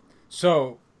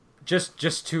 So,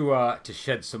 just to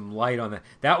shed some light on that,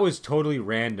 that was totally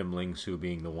random. Ling Su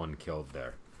being the one killed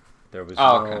there. There was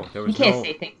there You was can't no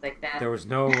say things like that. there was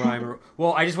no rhyme.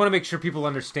 Well, I just want to make sure people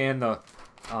understand the.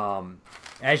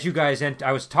 As you guys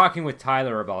I was talking with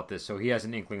Tyler about this, so he has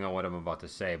an inkling on what I'm about to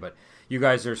say. But you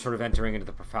guys are sort of entering into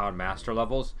the profound master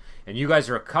levels, and you guys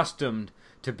are accustomed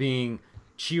to being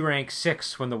Chi rank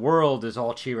 6 when the world is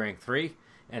all Chi rank 3,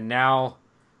 and now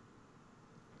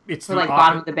it's We're like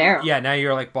bottom of the barrel. Yeah, now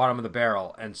you're like bottom of the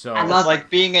barrel, and so I It's love like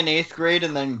being in 8th grade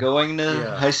and then going to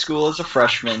Yeah. high school as a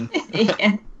freshman.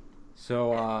 Yeah.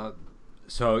 so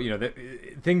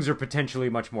things are potentially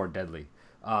much more deadly.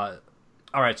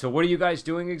 All right, so what are you guys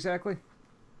doing exactly?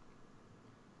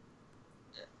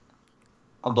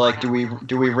 I'm like, do we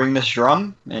ring this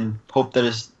drum and hope that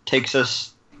it takes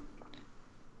us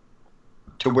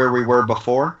to where we were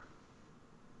before?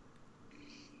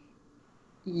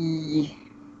 Yeah.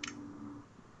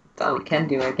 That's all we can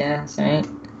do, I guess, right?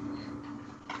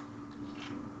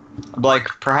 I'm like,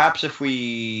 perhaps if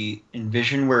we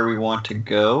envision where we want to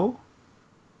go,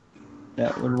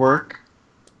 that would work.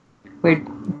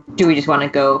 Do we just want to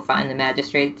go find the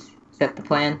magistrates? Is that the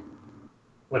plan?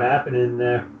 What happened in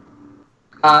there?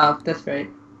 That's right.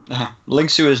 Ling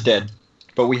Su is dead,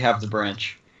 but we have the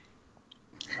branch.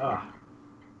 Oh.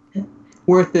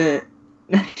 Worth it.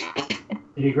 Did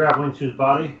he grab Ling Su's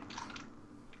body?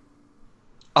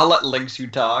 I'll let Ling Su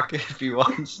talk if he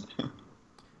wants.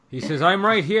 He says, "I'm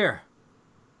right here."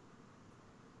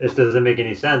 This doesn't make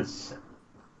any sense.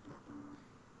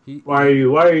 He, Why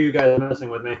are you guys messing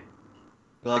with me?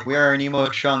 Like, we are an emo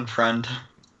chung, friend.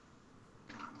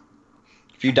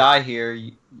 If you die here,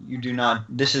 you do not.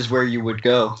 This is where you would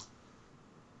go.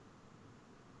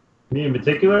 Me in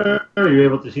particular? Are you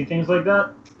able to see things like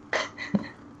that?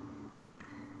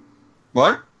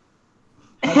 What?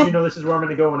 How do you know this is where I'm going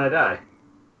to go when I die?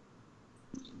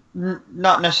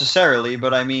 Not necessarily,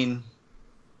 but I mean,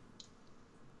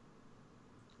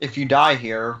 if you die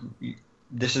here,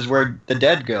 this is where the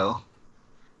dead go.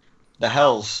 The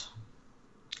hells.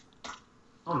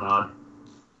 I'm not.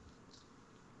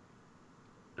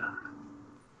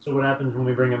 So what happens when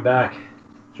we bring him back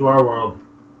to our world?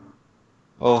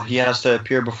 Oh, he has to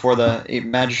appear before the 8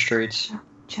 magistrates.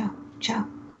 Cho.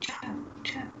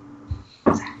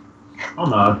 I'm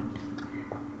not.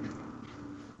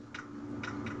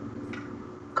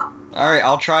 Alright,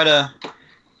 I'll try to...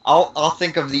 I'll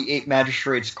think of the 8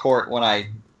 magistrates' court when I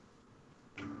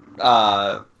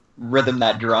rhythm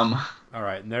that drum. all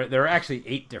right, and there are actually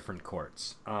 8 different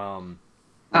courts.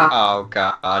 Oh,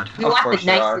 God. We Of want course the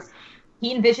there are. nicest.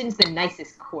 He envisions the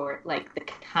nicest court, like the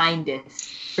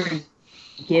kindest,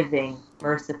 forgiving,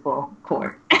 merciful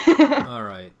court. All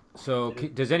right. So,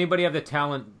 does anybody have the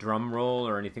talent drum roll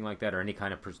or anything like that, or any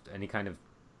kind of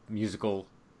musical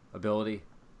ability?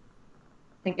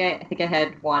 I think I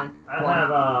had one. I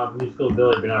have musical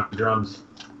ability, but not for drums.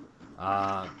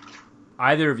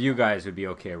 Either of you guys would be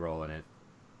okay rolling it.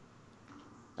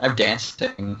 I have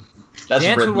dancing. That's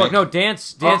Dance would rhythmic. work. No,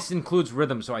 dance includes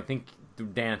rhythm, so I think the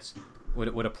dance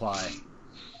would apply.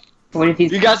 What if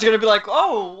he's You guys are gonna be like,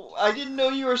 "Oh, I didn't know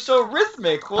you were so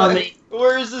rhythmic. What?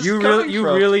 Where is this You coming from?"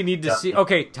 really need to Yeah. see.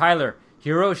 Okay, Tyler,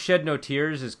 Hero Shed No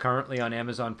Tears is currently on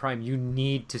Amazon Prime. You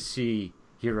need to see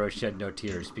Hero Shed No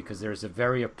Tears because there's a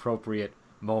very appropriate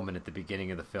moment at the beginning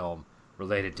of the film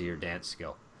related to your dance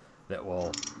skill that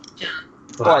will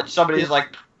What? Somebody's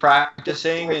like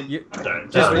practicing and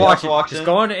just Somebody watch else it. walks Just in.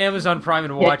 go on to Amazon Prime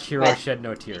and watch Yeah, Hero right. Shed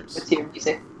No Tears. What's your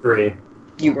music? 3.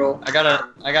 You roll. I got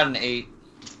an 8.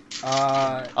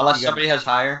 Unless You got- somebody has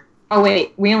higher. Oh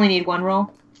wait, we only need one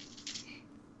roll.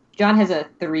 John has a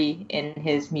 3 in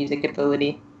his music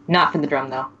ability. Not for the drum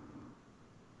though.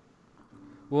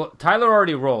 Well, Tyler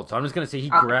already rolled, so I'm just gonna say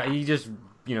Okay. he just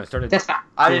started. That's fine.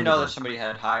 I didn't know Cool. that somebody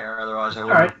had higher. Otherwise, I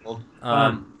would Alright. have rolled.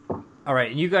 All right,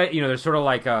 and you guys, there's sort of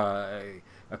like a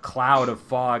cloud of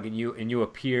fog, and you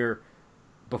appear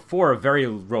before a very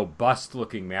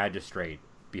robust-looking magistrate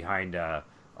behind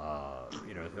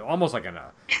almost like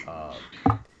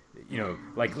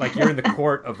like you're in the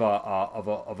court of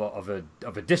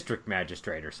a district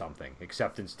magistrate or something.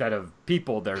 Except instead of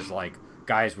people, there's like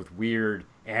guys with weird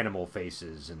animal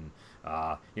faces and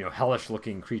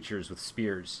hellish-looking creatures with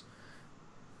spears.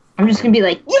 I'm just gonna be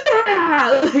like,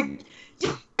 yeah, like,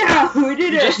 yeah, we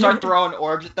did You it. just start throwing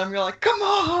orbs at them. You're like, "Come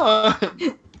on!"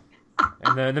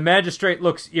 And the magistrate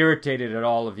looks irritated at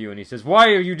all of you, and he says, "Why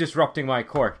are you disrupting my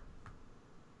court?"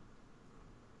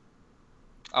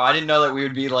 Oh, I didn't know that we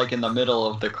would be like in the middle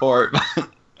of the court.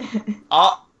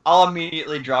 I'll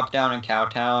immediately drop down and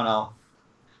kowtow, and I'll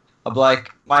be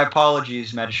like, "My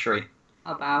apologies, magistrate.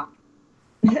 I'll bow.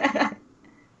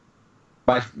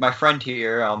 My friend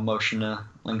here, I'll motion to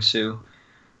Ling Su.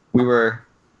 We were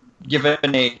given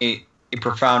a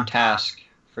profound task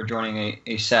for joining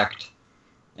a sect,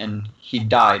 and he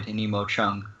died in Emo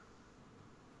Chung.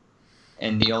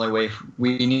 And the only way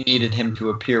we needed him to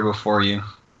appear before you.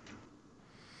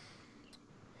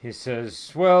 He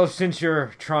says, well, since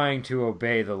you're trying to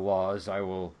obey the laws, I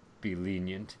will be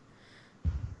lenient.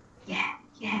 Yeah.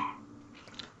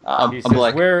 I'm He says,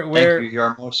 like, where- thank you, you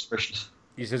are most gracious.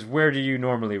 He says, where do you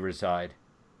normally reside?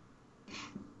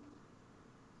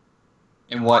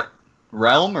 In what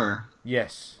realm, or?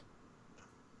 Yes.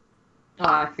 Oh,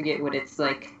 I forget what it's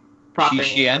like. Proper.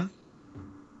 Xixien?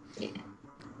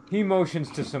 He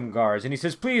motions to some guards, and he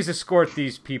says, please escort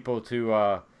these people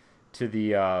to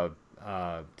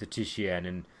Tishien,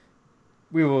 and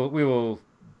we will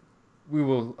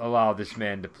allow this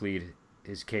man to plead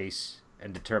his case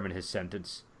and determine his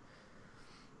sentence.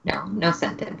 No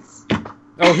sentence.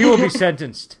 Oh, he will be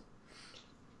sentenced.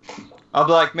 I'll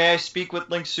be like, may I speak with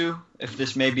Ling Su, if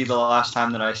this may be the last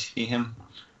time that I see him?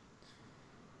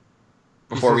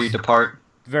 Before we depart?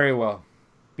 Very well.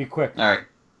 Be quick. Alright.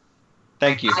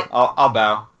 Thank you. I'll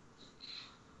bow.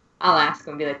 I'll ask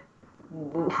him, be like,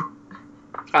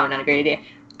 probably not a great idea.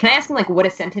 Can I ask him, like, what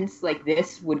a sentence like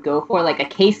this would go for? Like, a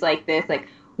case like this? Like,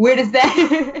 where does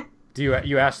that... Do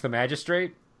you ask the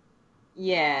magistrate?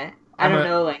 Yeah. I don't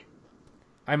know, like,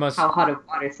 I must how hot of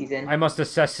water he's in. I must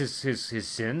assess his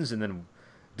sins and then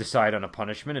decide on a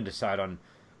punishment and decide on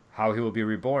how he will be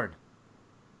reborn.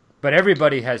 But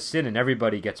everybody has sin and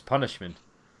everybody gets punishment.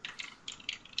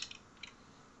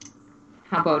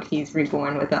 How about he's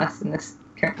reborn with us in this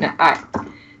current... No,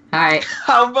 Alright.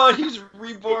 How about he's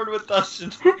reborn with us?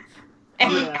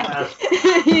 Yeah.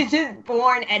 He's just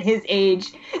born at his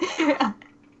age.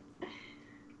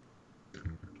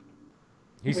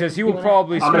 He says he will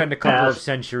probably spend a couple of pass.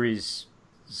 centuries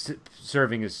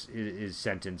serving his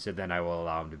sentence, and then I will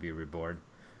allow him to be reborn.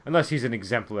 Unless he's an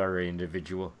exemplary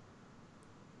individual.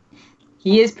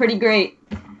 He is pretty great.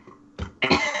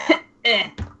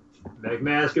 Meg,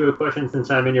 may I ask you a question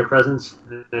since I'm in your presence?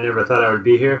 I never thought I would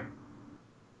be here.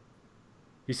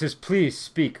 He says, please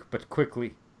speak, but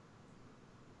quickly.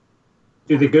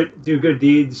 Do good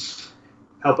deeds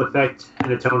help affect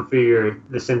and atone for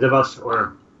the sins of us,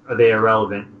 or are they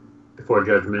irrelevant before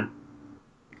judgment?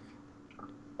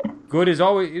 Good is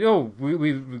always,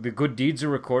 the good deeds are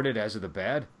recorded as are the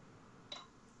bad.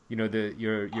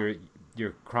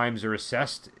 Your crimes are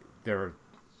assessed.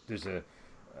 There's a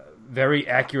very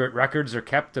accurate records are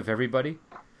kept of everybody.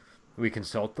 We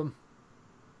consult them.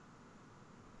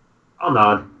 I'll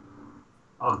nod.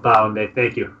 I'll bow and say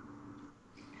thank you.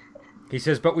 He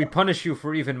says, but we punish you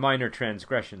for even minor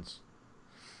transgressions.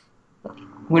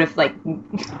 What if, like...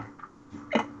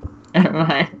 Never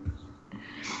mind.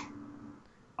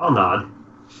 I'll nod.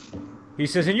 He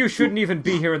says, and you shouldn't even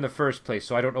be here in the first place,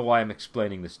 so I don't know why I'm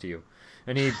explaining this to you.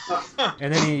 And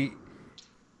then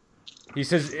he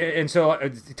says, and so,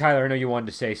 Tyler, I know you wanted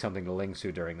to say something to Ling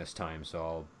Su during this time,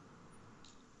 so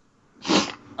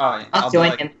I'll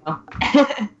join him, though.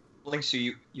 Ling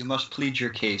Su, you must plead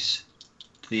your case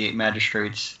to the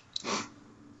magistrates.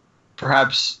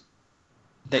 Perhaps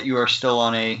that you are still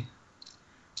on a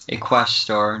quest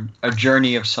or a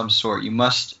journey of some sort. You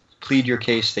must plead your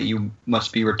case that you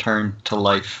must be returned to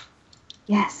life.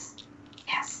 Yes.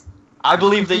 I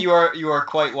believe that you are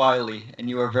quite wily and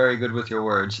you are very good with your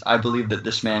words. I believe that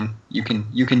this man, you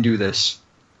can do this.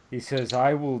 he says,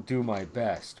 I will do my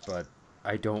best, but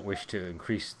I don't wish to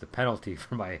increase the penalty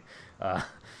for my...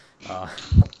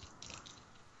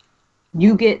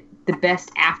 You get the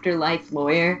best afterlife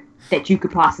lawyer that you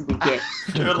could possibly get.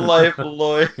 Good life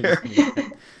lawyer.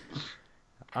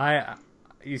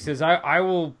 He says, I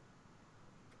will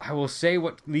say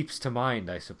what leaps to mind,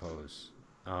 I suppose.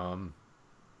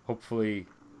 Hopefully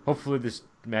this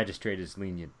magistrate is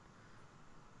lenient.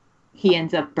 He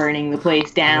ends up burning the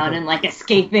place down and, like,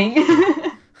 escaping.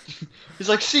 He's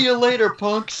like, see you later,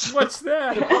 punks. What's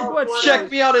that? Check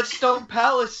me out at Stone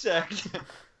Palace sect.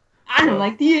 I don't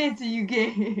like the answer you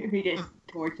gave. He just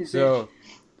torches it.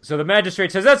 So the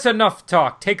magistrate says, that's enough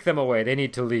talk. Take them away. They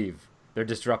need to leave. They're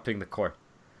disrupting the court.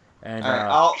 And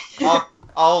All right,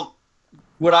 I'll.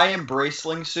 Would I embrace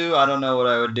Ling Su? I don't know what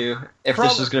I would do if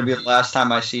this is going to be the last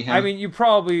time I see him. I mean, you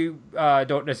probably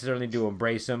don't necessarily need to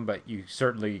embrace him, but you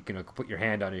certainly can put your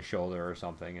hand on his shoulder or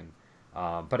something. And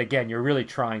but again, you're really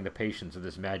trying the patience of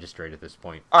this magistrate at this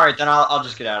point. All right, then I'll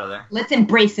just get out of there. Let's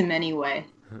embrace him anyway.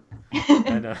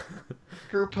 And,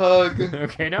 Group hug.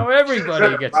 okay, now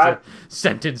everybody gets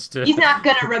sentenced to... He's not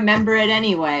going to remember it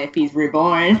anyway if he's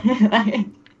reborn. Like,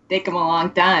 take him a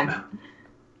long time.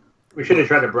 We should have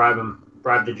tried to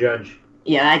bribe the judge.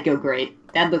 Yeah, that'd go great.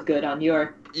 That'd look good on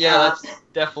your That's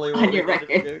definitely what on we your need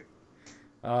to record.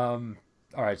 do.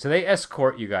 All right, so they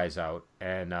escort you guys out,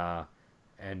 and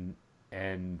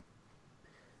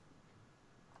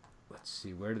let's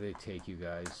see, where do they take you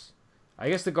guys? I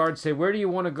guess the guards say, "Where do you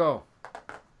want to go?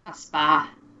 A spa.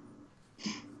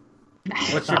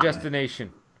 What's your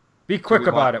destination? Be quick we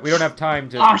about want- it. We don't have time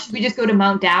to." Oh, should we just go to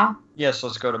Mount Dow? Yes,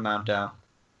 let's go to Mount Dow.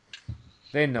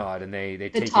 They nod and they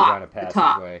take top, you down a the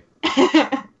top. passageway.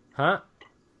 the Huh?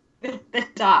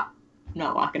 top. I'm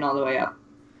not walking all the way up.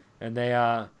 And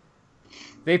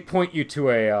they point you to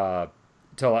a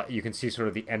till you can see sort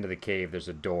of the end of the cave. There's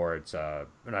a door. It's not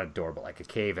a door, but like a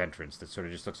cave entrance that sort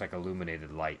of just looks like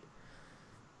illuminated light.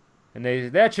 And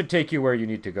that should take you where you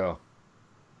need to go.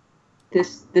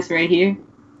 This right here.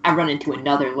 I run into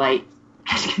another light.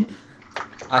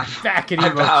 Back in I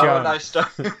Evo bow Chung. and I start.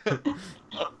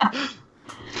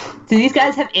 Do these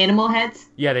guys have animal heads?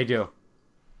 Yeah, they do.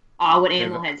 Oh, what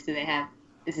animal heads do they have?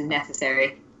 This is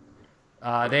necessary.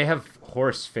 They have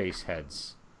horse face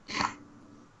heads.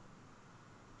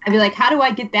 I'd be like, how do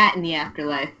I get that in the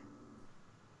afterlife?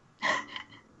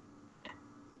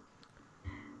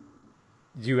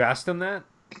 Do you ask them that?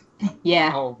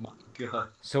 Yeah. Oh my god.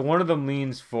 So one of them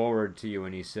leans forward to you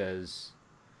and he says,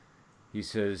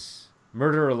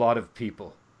 "Murder a lot of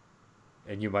people,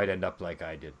 and you might end up like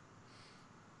I did."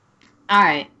 All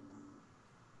right.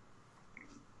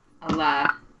 I'll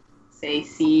say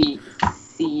see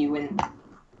you in,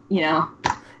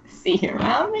 see you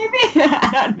around maybe.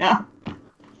 I don't know.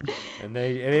 And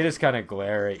they just kind of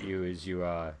glare at you as you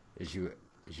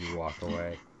walk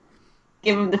away.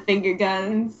 Give them the finger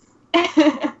guns.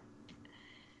 I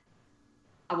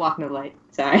walk no light.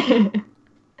 Sorry.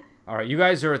 All right, you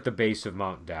guys are at the base of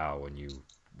Mount Dow when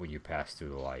you pass through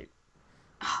the light.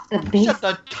 The base. Shut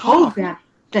the Oh, top.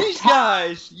 the These top.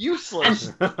 guys,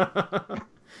 useless.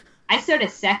 I sort of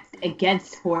sect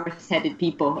against horse-headed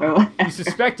people or whatever. You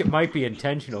suspect it might be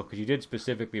intentional because you did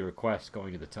specifically request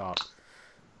going to the top.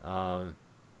 What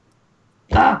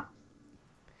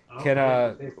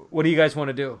do you guys want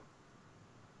to do?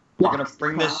 We're gonna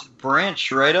bring this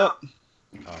branch right up.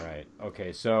 All right.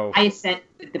 Okay. So. I ascend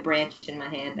with the branch in my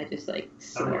hand. I just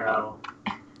Summon your owl.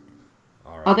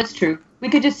 All right. Oh, that's true. We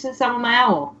could just summon my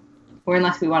owl. Or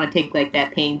unless we want to take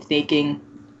that painstaking.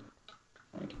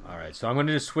 All right. So I'm going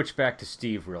to just switch back to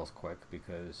Steve real quick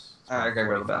because. it's I gotta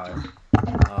go to the 45.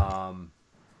 bathroom.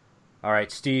 All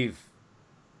right, Steve.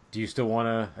 Do you still want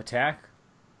to attack?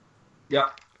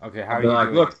 Yep. Okay. How I'll are be you like,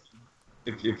 doing? look,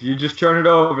 if you just turn it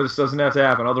over, this doesn't have to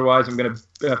happen. Otherwise, I'm going to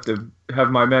have to have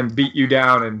my men beat you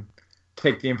down and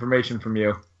take the information from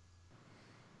you.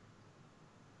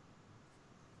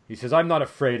 He says, "I'm not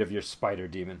afraid of your spider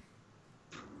demon."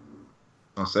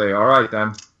 I'll say, all right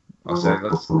then. I'll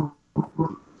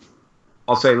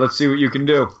say, let's see what you can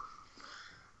do.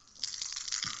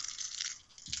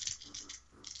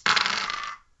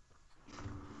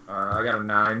 I got a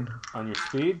 9. On your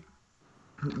speed?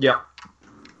 Yep.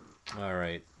 All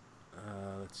right.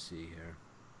 Let's see here.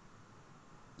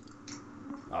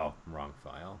 Oh, wrong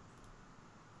file.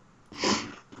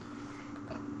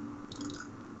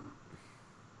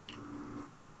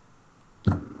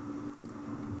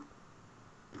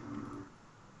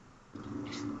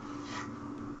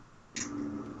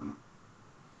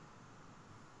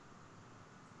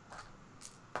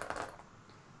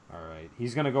 All right.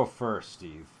 He's going to go first,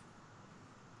 Steve.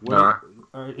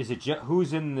 Is it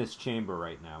who's in this chamber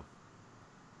right now?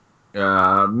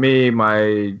 Me,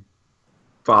 my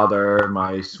father,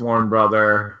 my sworn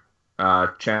brother,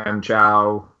 Chan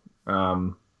Chow,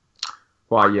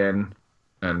 Hua Yin,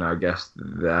 and I guess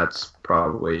that's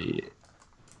probably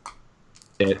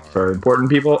it for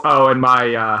important people. Oh, and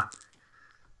my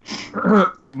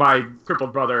my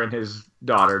crippled brother and his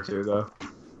daughter too, though.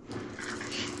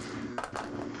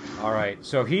 All right.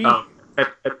 So he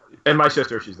and my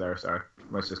sister, she's there. Sorry,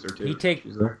 my sister too.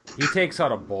 She's there. He takes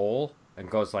out a bowl and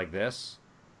goes like this,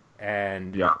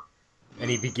 and Yeah.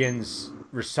 and he begins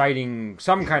reciting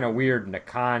some kind of weird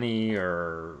Nakani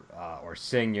or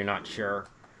sing, you're not sure,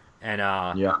 and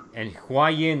Yeah. and Hua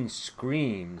Yin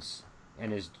screams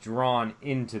and is drawn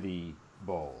into the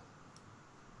bowl.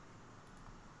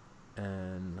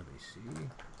 And let me see.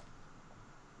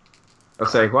 I'll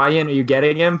say, Hua Yin, are you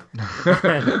getting him?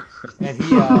 And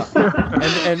he and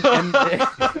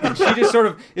she just sort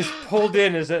of is pulled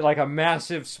in as like a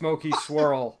massive smoky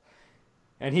swirl,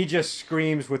 and he just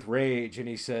screams with rage, and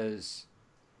he says,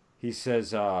 "Do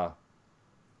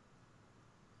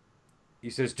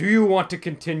you want to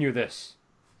continue this?"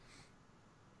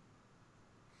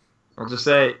 I'll just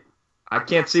say, I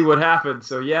can't see what happened,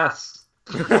 so yes.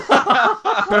 So,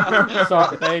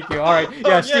 thank you. All right. Yeah,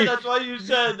 Yeah, Steve. that's why you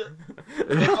said.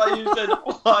 That's why you said.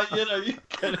 Well, you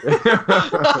can.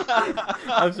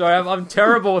 I'm sorry. I'm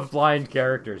terrible with blind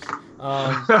characters.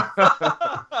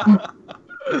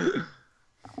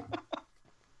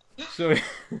 So,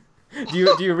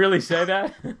 do you really say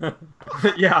that?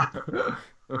 Yeah.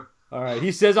 All right.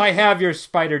 He says, "I have your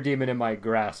spider demon in my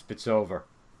grasp. It's over."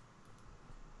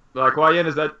 Like, Hua Yin,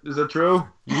 is that true?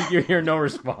 You hear no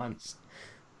response.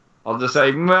 I'll just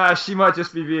say, she might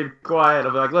just be being quiet.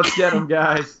 I'll be like, let's get him,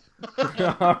 guys.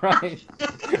 All right.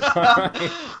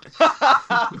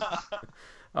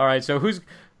 All right. So who's?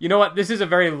 You know what? This is a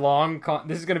very long.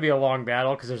 This is going to be a long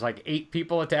battle because there's like 8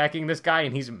 people attacking this guy,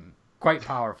 and he's quite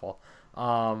powerful.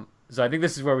 So I think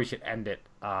this is where we should end it.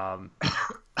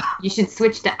 You should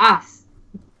switch to us.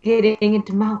 Getting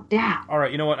into Mount Down. All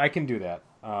right. You know what? I can do that.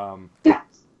 Yes.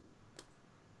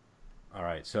 All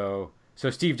right. So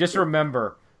Steve, just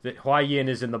remember that Hua Yin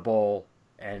is in the bowl,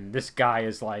 and this guy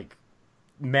is like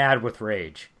mad with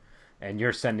rage, and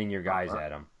you're sending your guys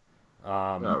at him.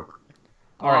 No.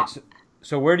 All right.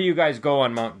 So where do you guys go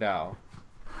on Mount Dao?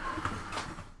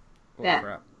 Oh, That-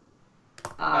 crap.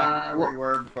 Back where we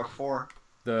were before.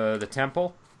 The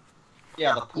temple.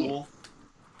 Yeah, the pool.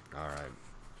 All right. Let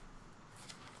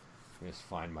me just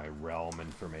find my realm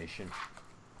information.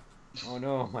 Oh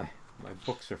no, my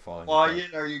books are falling apart. Why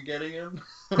are you getting him?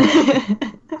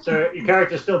 So your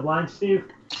character's still blind, Steve?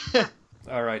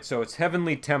 All right, so it's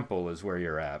Heavenly Temple is where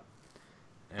you're at,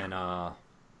 and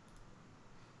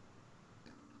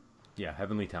yeah,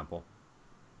 Heavenly Temple,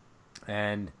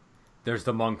 and there's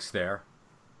the monks there,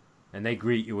 and they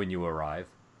greet you when you arrive.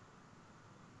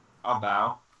 I'll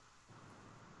bow.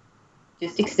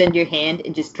 Just extend your hand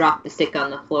and just drop the stick on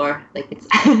the floor like it's.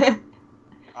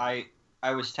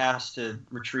 I was tasked to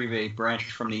retrieve a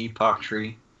branch from the epoch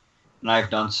tree, and I've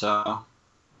done so.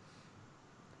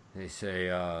 They say,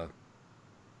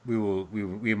 we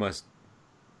must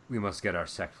get our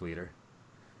sect leader,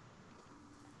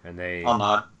 and they, I'll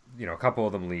nod. you know, a couple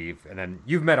of them leave, and then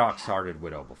you've met Ox-Hearted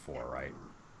Widow before, right?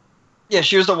 Yeah,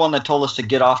 she was the one that told us to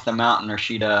get off the mountain, or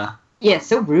she'd Yeah,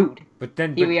 so rude. But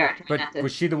then, Here we are. trying But not to-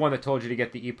 was she the one that told you to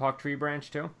get the epoch tree branch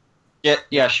too?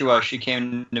 Yeah, she was. She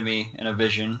came to me in a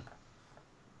vision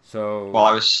So while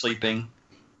I was sleeping.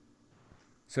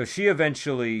 So she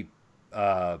eventually,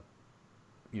 comes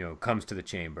to the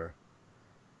chamber,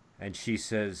 and she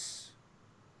says,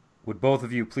 "Would both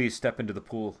of you please step into the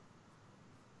pool?"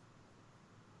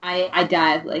 I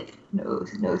dive like no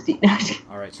seat.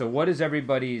 All right. So what is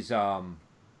everybody's karma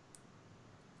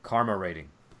rating?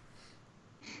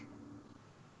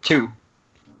 2.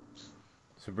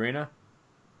 Sabrina.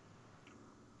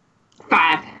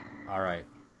 5. All right.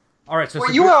 All right. So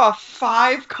Wait, you have a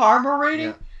 5 karma rating?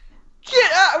 Yeah.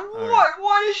 Get out! All What? right.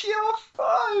 Why does she have a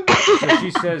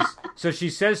 5? So she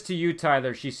says to you,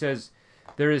 Tyler. She says,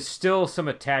 "There is still some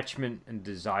attachment and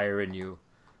desire in you,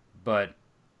 but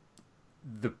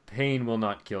the pain will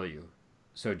not kill you.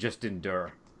 So just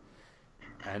endure,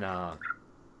 and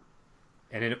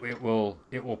it will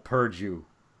purge you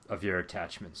of your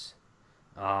attachments."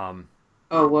 Oh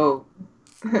whoa.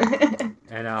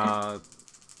 And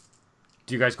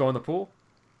do you guys go in the pool?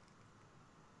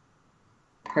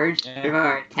 Purge of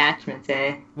our attachments,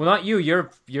 eh? Well, not you. You're.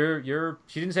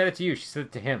 She didn't say that to you. She said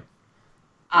it to him.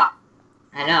 I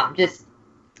know. I'm just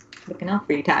looking out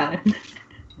for you, Tyler.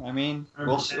 I mean,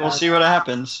 we'll see what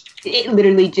happens. It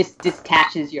literally just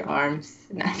detaches your arms.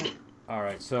 All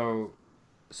right. So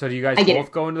do you guys I get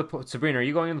both go into the pool? Sabrina, are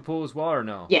you going in the pool as well or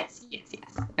no? Yes.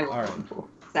 I will All go right. in the pool.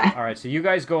 Sorry. All right. So you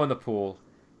guys go in the pool,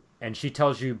 and she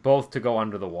tells you both to go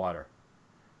under the water.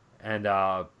 And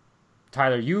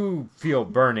Tyler, you feel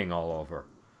burning all over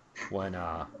when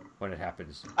it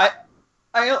happens. What?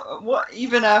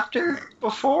 Even after?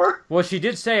 Before? Well, she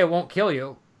did say it won't kill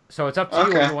you, so it's up to you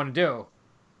Okay. what you want to do.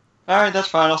 All right, that's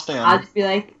fine. I'll stay I'll on. just be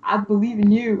like, I believe in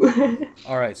you.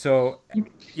 All right, so at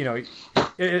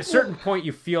a certain point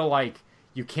you feel like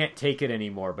you can't take it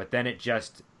anymore, but then it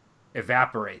just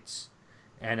evaporates,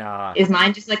 and Is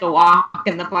mine just like a walk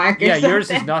in the park? Or yeah, yours is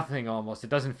something? nothing almost. It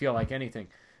doesn't feel like anything.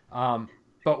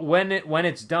 But when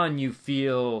it's done, you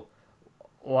feel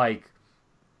like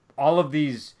all of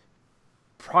these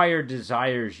prior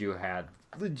desires you had,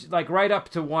 like right up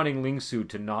to wanting Lingsu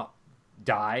to not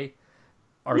die,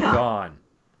 are gone.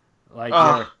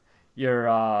 Like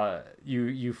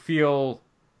you feel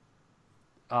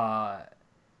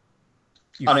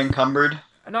Unencumbered.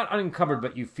 not unencumbered,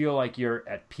 but you feel like you're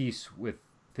at peace with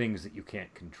things that you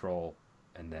can't control,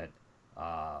 and that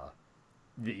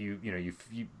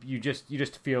you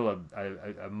just feel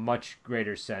a much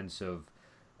greater sense of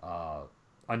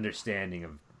understanding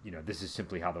of this is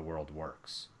simply how the world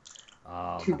works.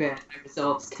 Too bad my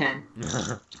result's 10.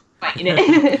 Fighting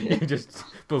it. You just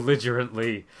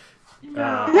belligerently.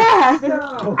 No,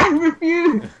 I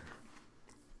refuse.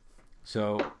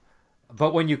 So,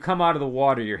 but when you come out of the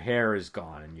water, your hair is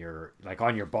gone, and you're like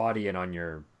on your body and on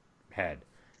your head.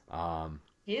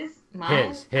 His.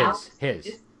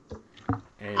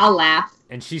 And, I'll laugh.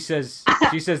 And she says,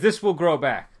 this will grow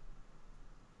back.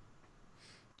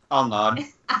 I'll nod.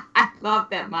 I love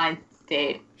that mine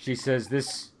stayed. She says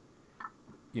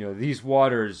these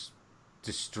waters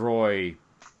destroy,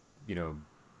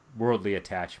 worldly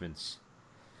attachments.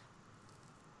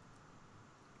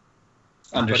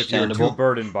 Understandable. But if you're too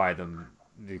burdened by them,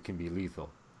 it can be lethal.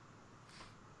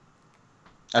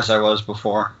 As I was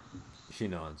before. She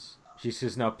nods. She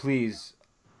says, now please,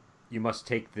 you must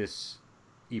take this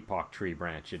epoch tree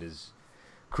branch. It is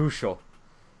crucial.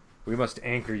 We must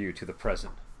anchor you to the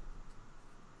present.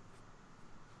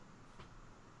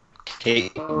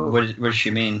 Kate, what does she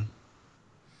mean?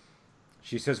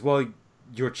 She says, well,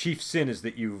 your chief sin is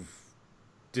that you've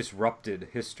disrupted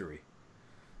history.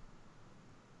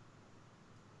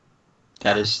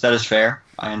 That is fair.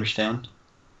 I understand.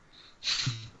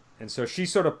 And so she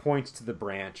sort of points to the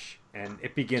branch, and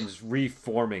it begins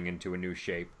reforming into a new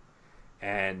shape,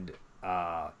 and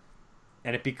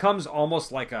it becomes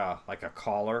almost like a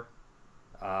collar,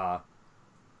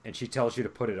 and she tells you to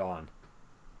put it on.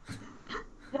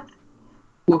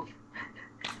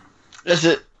 Is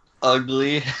it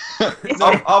ugly?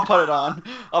 I'll put it on.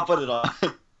 I'll put it on.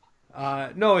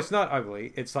 No, it's not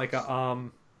ugly. It's like a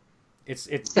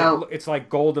it's like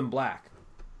gold and black.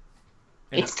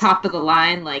 It's top of the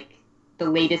line, like the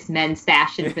latest men's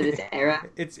fashion for this era.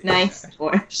 It's nice.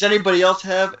 Or does anybody else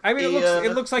have? I mean,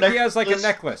 it looks like he has like a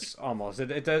necklace almost.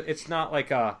 It's not like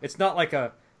that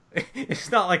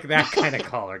kind of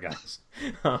collar, guys.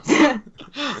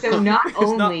 So not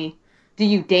only do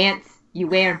you dance, you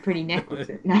wear pretty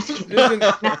necklaces. Not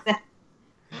that.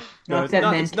 No,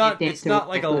 it's not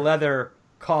like a leather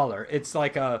collar. It's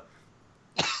like a.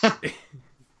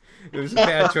 It was a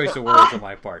bad choice of words on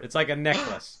my part. It's like a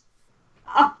necklace.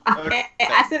 Oh, okay.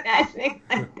 I was imagining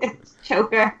like this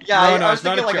choker. Yeah, I was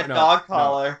thinking like a dog no,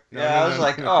 collar. no, I was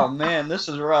like, oh man, this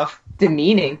is rough.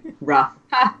 Demeaning, rough.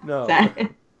 No.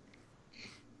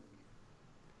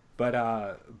 But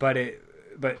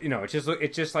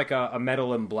it's just like a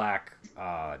metal and black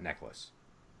necklace.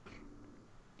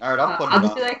 All right, I'll put it I'll on.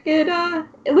 just be like, it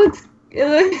looks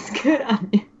good on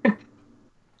you.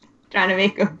 Trying to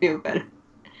make him feel better.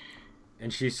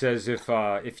 And she says, if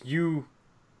you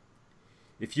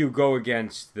go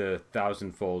against the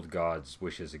thousandfold God's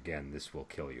wishes again, this will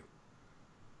kill you.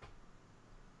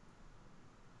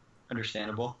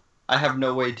 Understandable. I have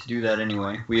no way to do that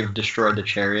anyway. We have destroyed the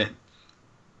chariot.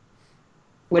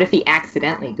 What if he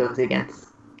accidentally goes against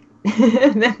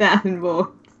the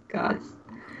thousandfold gods?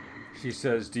 She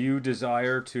says, do you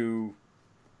desire to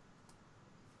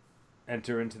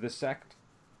enter into the sect?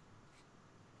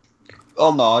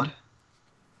 I'll nod.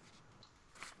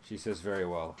 She says, very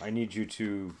well. I need you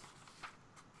to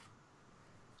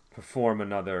perform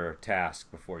another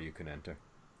task before you can enter.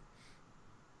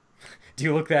 Do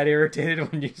you look that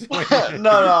irritated when you say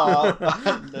No.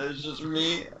 It's just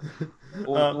me.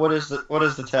 What is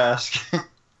the task?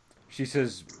 She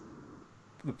says,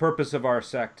 the purpose of our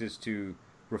sect is to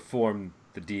reform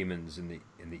the demons and the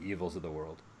evils of the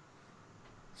world.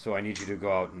 So I need you to go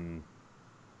out and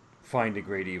find a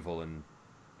great evil and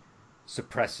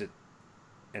suppress it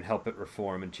and help it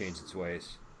reform and change its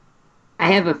ways.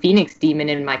 I have a phoenix demon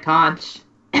in my conch.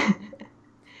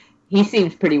 He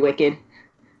seems pretty wicked.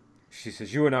 She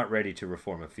says, you are not ready to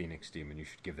reform a phoenix demon. You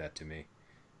should give that to me.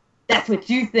 That's what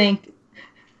you think.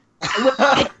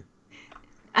 I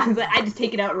was like, I just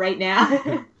take it out right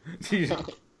now. Do you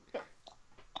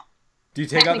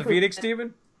take out the phoenix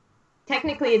demon?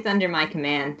 Technically, it's under my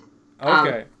command.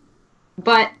 Okay.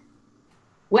 But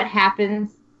what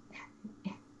happens...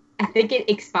 I think it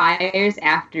expires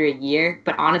after a year,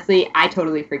 but honestly, I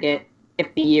totally forget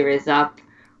if the year is up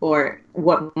or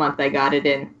what month I got it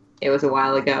in. It was a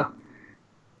while ago.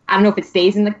 I don't know if it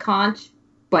stays in the conch,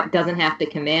 but doesn't have to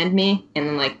command me and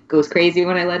then like goes crazy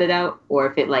when I let it out, or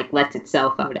if it like lets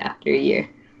itself out after a year.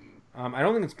 I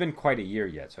don't think it's been quite a year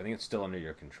yet, so I think it's still under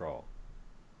your control.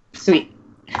 Sweet.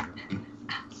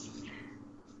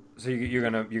 So you're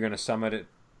gonna summon it.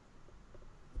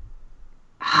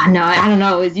 No, I don't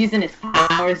know. It was using its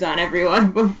powers on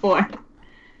everyone before.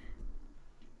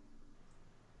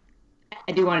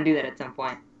 I do want to do that at some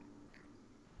point.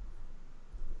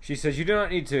 She says, "You do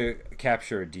not need to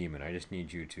capture a demon. I just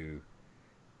need you to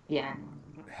Yeah.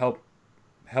 help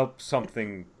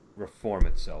something reform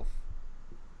itself."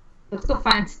 Let's go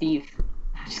find Steve.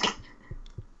 I'm just kidding.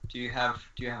 Do you have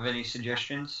any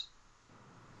suggestions?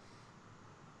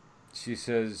 She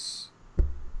says,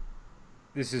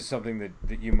 "This is something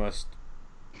that you must,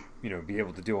 be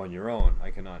able to do on your own.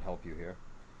 I cannot help you here."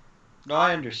 No,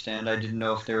 I understand. I didn't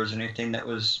know if there was anything that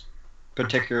was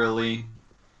particularly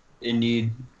in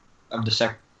need of the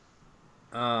sec.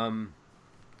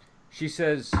 She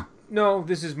says, "No,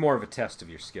 this is more of a test of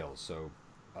your skills. So,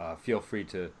 feel free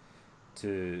to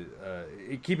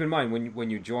keep in mind when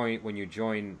you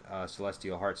join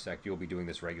Celestial Heart Sect, you'll be doing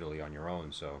this regularly on your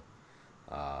own. So,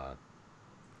 I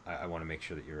want to make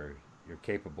sure that you're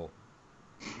capable."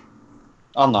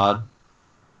 I'll nod.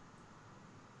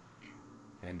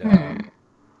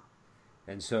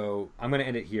 And so I'm gonna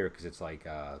end it here because it's like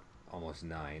almost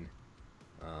 9.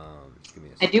 Just give me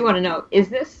a I second. do want to know, is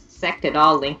this sect at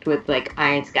all linked with like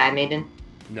Iron Sky Maiden?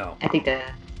 No, I think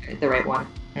the right one.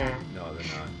 no,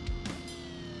 they're not.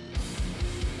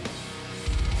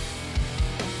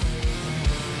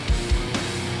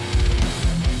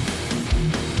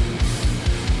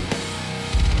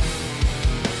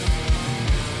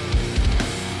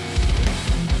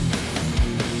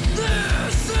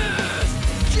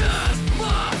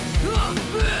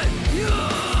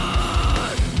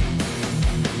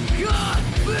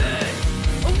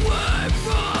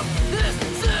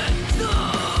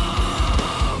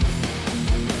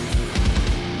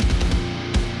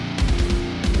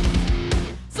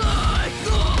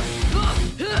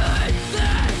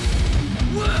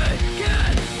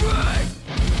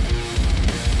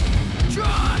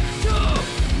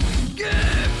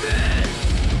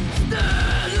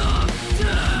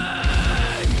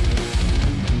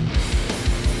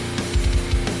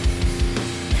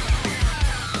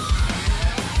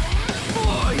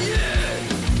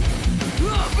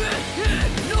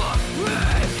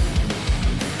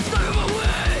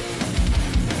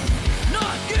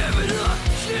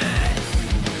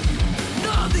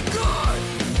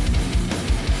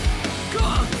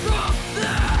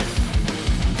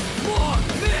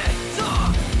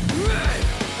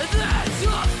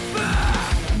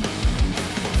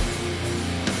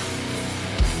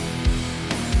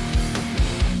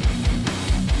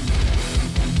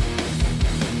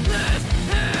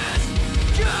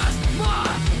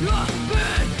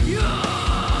 Opinion!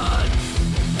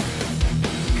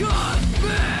 God,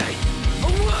 man!